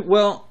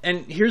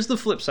 And here's the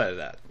flip side of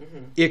that.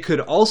 Mm-hmm. It could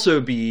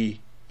also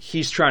be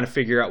he's trying to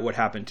figure out what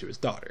happened to his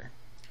daughter,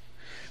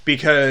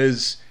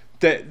 because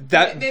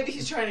that maybe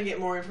he's trying to get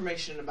more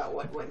information about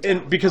what went down.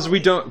 And because we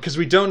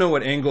don't know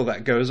what angle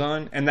that goes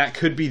on, and that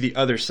could be the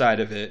other side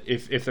of it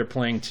if they're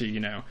playing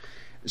to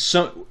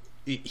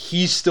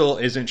he still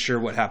isn't sure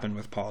what happened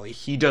with Polly.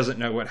 He doesn't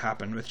know what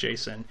happened with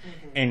Jason,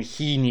 and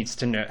he needs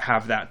to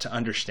have that to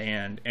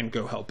understand and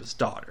go help his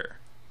daughter.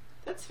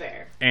 That's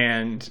fair.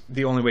 And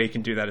the only way he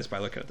can do that is by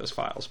looking at those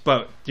files.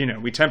 But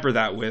we temper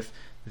that with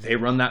they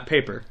run that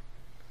paper.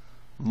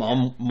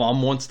 Mom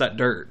wants that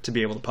dirt to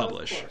be able to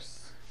publish. Of course.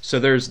 So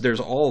there's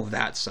all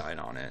that side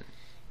on it.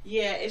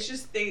 Yeah, it's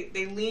just they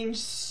leaned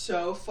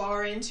so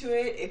far into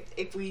it.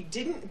 If we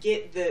didn't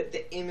get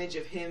the image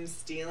of him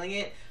stealing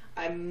it,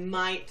 I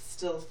might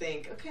still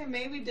think, okay,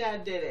 maybe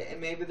Dad did it,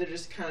 and maybe they're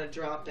just kind of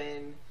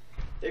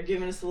they're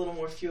giving us a little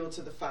more fuel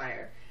to the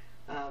fire.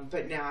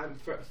 But now I'm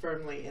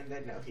firmly in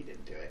that no, he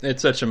didn't do it.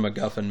 It's such a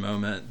MacGuffin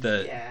moment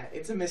that... Yeah,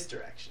 it's a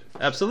misdirection.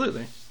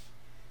 Absolutely. Sure.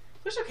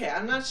 Which, okay,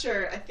 I'm not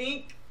sure. I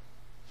think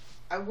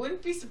I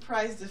wouldn't be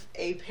surprised if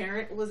a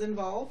parent was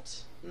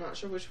involved. I'm not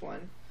sure which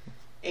one.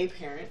 A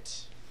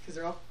parent, because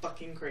they're all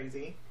fucking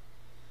crazy.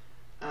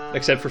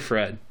 Except for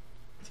Fred.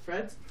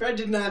 Fred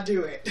did not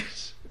do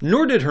it.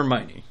 Nor did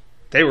Hermione.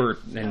 They were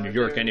in New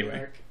York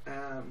anyway.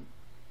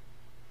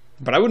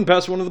 But I wouldn't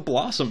pass one of the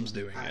Blossoms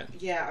doing it.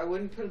 Yeah, I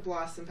wouldn't put a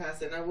Blossom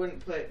past it, and I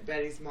wouldn't put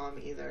Betty's mom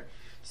either.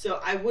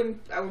 So I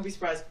wouldn't be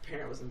surprised if a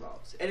parent was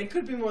involved. And it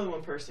could be more than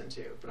one person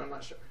too, but I'm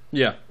not sure.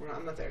 Yeah.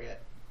 I'm not there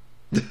yet.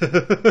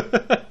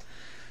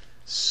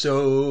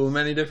 So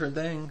many different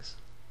things.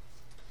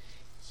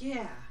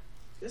 Yeah.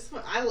 This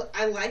one,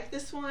 I like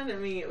this one. I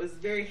mean, it was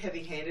very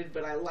heavy-handed,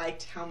 but I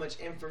liked how much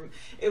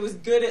it was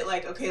good at,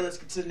 like, okay, let's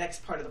get to the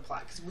next part of the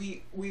plot. Because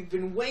we've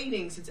been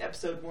waiting since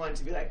episode 1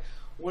 to be like,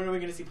 when are we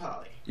going to see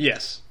Polly?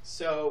 Yes.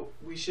 So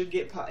we should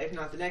get, if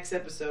not the next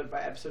episode,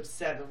 by episode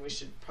 7, we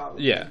should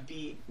probably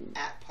be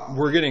at Polly.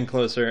 We're getting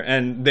closer,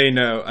 and they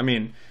know, I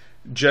mean,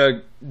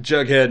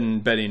 Jughead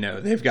and Betty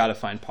know they've got to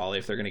find Polly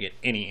if they're going to get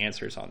any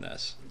answers on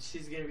this.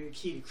 She's going to be the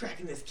key to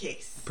cracking this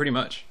case. Pretty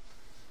much.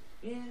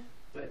 Yeah,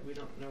 but we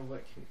don't know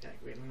what's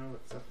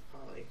up with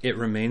Polly. It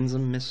remains a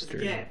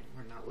mystery. Again,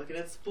 we're not looking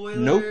at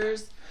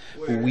spoilers.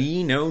 Nope.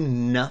 We know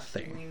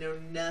nothing. We know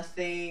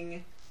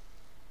nothing.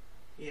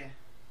 Yeah.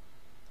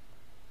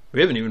 We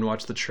haven't even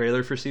watched the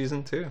trailer for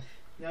season 2.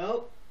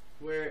 Nope.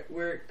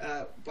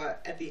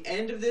 But at the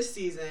end of this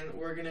season,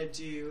 we're gonna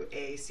do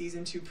a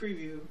season 2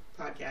 preview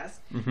podcast,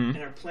 and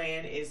our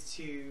plan is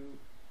to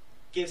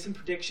give some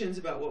predictions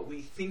about what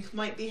we think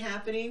might be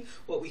happening,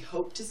 what we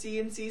hope to see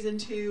in season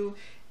 2,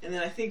 and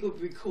then I think what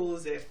would be cool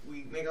is if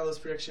we make all those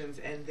predictions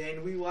and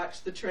then we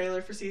watch the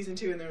trailer for season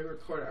 2 and then we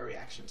record our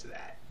reaction to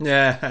that.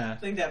 Yeah. I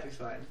think that'd be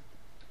fun.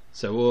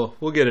 So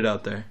we'll get it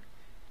out there.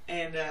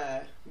 And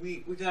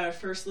we got our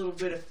first little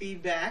bit of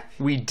feedback.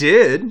 We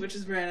did, which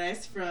is very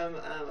nice, from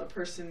a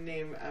person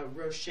named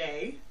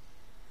Roche.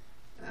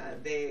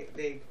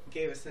 They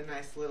gave us a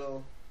nice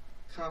little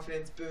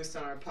confidence boost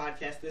on our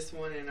podcast, this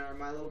one and our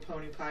My Little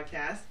Pony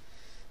podcast.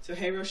 So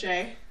hey,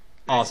 Roche.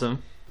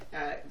 Awesome.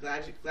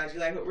 Glad you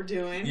like what we're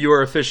doing. You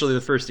are officially the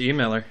first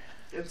emailer.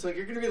 And so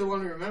you're going to be the one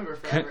we remember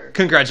forever.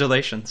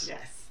 Congratulations.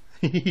 Yes.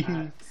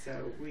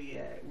 So we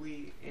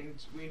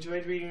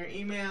enjoyed reading your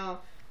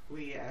email.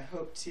 We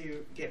hope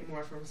to get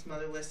more from some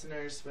other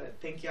listeners, but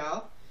thank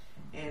y'all,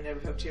 and we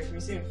hope to hear from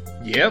you soon.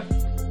 Yep.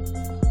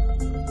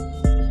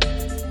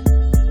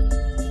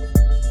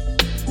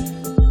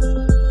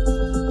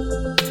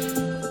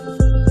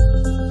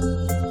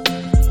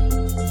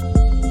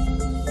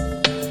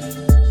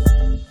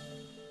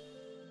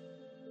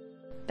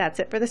 That's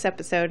it for this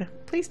episode.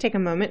 Please take a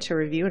moment to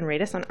review and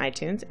rate us on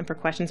iTunes, and for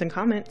questions and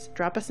comments,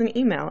 drop us an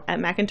email at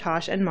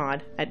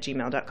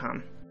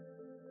macintoshandmod@gmail.com.